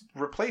 they've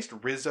replaced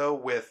Rizzo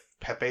with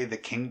Pepe the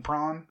King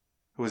Prawn,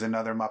 who is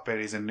another Muppet.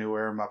 He's a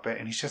newer Muppet,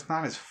 and he's just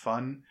not as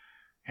fun.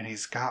 And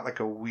he's got like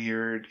a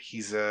weird,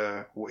 he's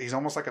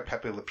almost like a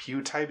Pepe Le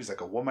Pew type. He's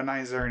like a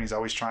womanizer, and he's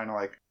always trying to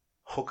like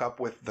hook up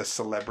with the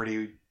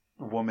celebrity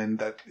woman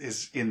that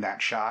is in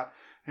that shot.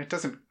 And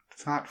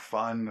it's not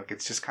fun. Like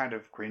it's just kind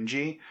of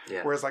cringy.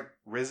 Yeah. Whereas like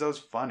Rizzo's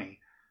funny.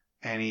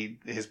 And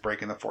his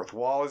breaking the fourth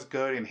wall is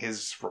good, and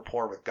his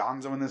rapport with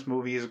Gonzo in this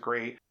movie is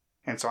great.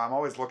 And so I'm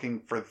always looking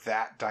for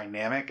that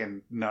dynamic,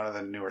 and none of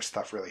the newer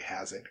stuff really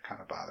has it. It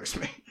kind of bothers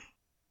me.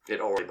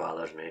 It already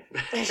bothers me.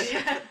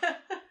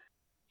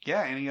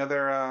 Yeah, any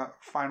other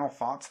final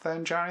thoughts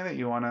then, Johnny, that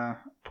you want to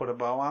put a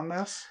bow on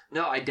this?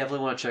 No, I definitely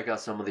want to check out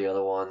some of the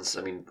other ones.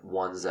 I mean,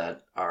 ones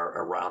that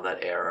are around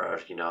that era,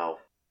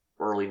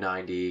 early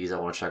 90s. I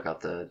want to check out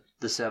the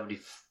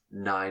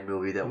 79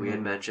 movie that we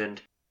had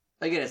mentioned.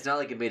 Again, it's not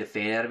like it made a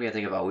fan out of me. I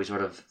think I've always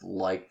sort of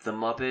liked the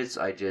Muppets.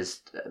 I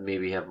just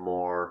maybe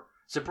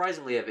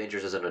surprisingly have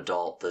interest as an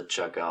adult to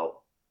check out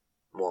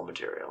more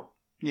material.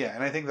 Yeah,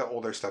 and I think the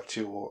older stuff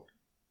too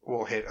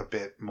will hit a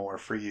bit more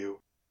for you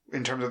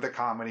in terms of the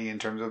comedy, in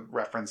terms of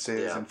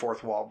references and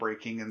fourth wall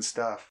breaking and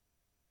stuff.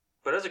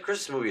 But as a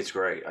Christmas movie, it's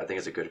great. I think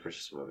it's a good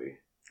Christmas movie.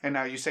 And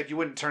now you said you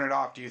wouldn't turn it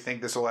off. Do you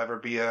think this will ever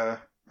be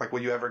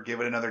will you ever give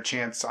it another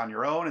chance on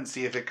your own and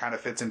see if it kind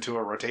of fits into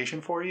a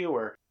rotation for you,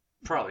 or?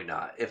 Probably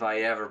not. If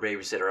I ever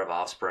babysit or have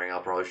offspring, I'll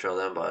probably show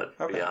them. But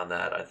beyond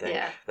that, I think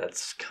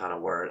that's kind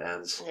of where it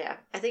ends. Yeah.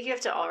 I think you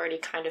have to already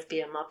kind of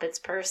be a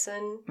Muppets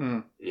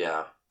person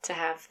Yeah. to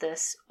have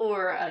this,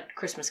 or a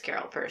Christmas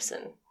Carol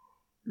person.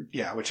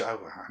 Yeah, which I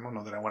don't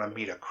know that I want to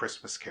meet a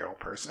Christmas Carol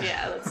person.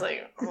 Yeah, that's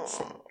like...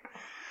 Oh.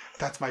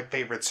 That's my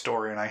favorite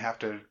story, and I have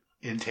to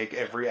intake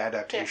every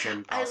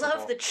adaptation possible. I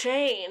love the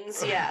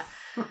chains, yeah.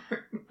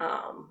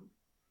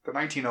 The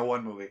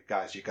 1901 movie,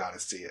 guys, you gotta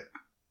see it.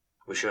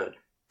 We should.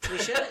 We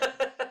should.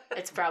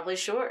 It's probably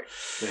short.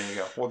 There you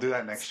go. We'll do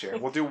that next year.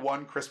 We'll do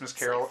one Christmas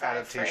Carol like 5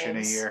 adaptation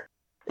frames. a year.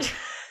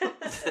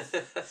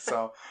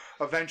 So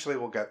eventually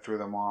we'll get through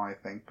them all, I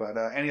think. But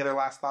any other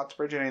last thoughts,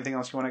 Bridget? Anything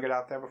else you want to get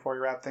out there before we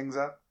wrap things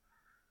up?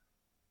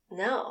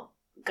 No.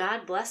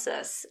 God bless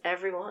us,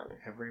 everyone.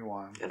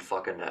 Everyone. And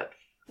fucking net.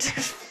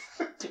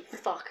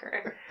 Fuck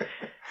her.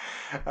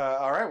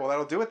 All right, well,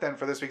 that'll do it then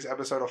for this week's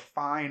episode of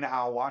Fine,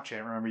 I'll Watch It.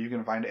 Remember, you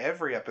can find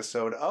every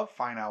episode of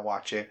Fine, I'll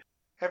Watch It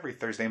every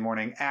Thursday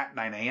morning at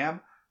 9 a.m.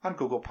 on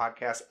Google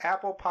Podcasts,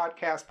 Apple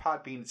Podcasts,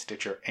 Podbean,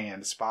 Stitcher,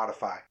 and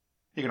Spotify.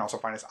 You can also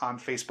find us on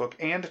Facebook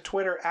and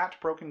Twitter at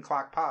Broken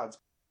Clock Pods.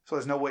 So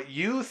let us know what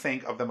you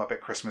think of the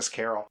Muppet Christmas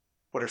Carol.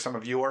 What are some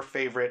of your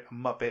favorite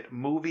Muppet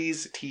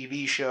movies,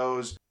 TV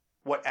shows?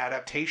 What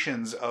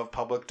adaptations of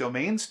public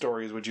domain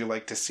stories would you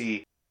like to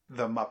see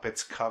the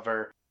Muppets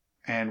cover?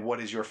 And what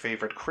is your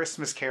favorite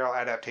Christmas Carol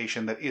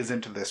adaptation that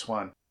isn't this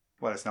one?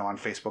 Let us know on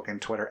Facebook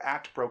and Twitter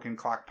at Broken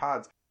Clock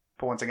Pods.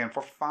 But once again,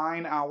 for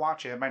Fine, I'll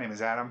Watch It. My name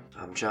is Adam.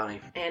 I'm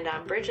Johnny. And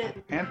I'm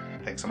Bridget. And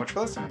thanks so much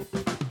for listening.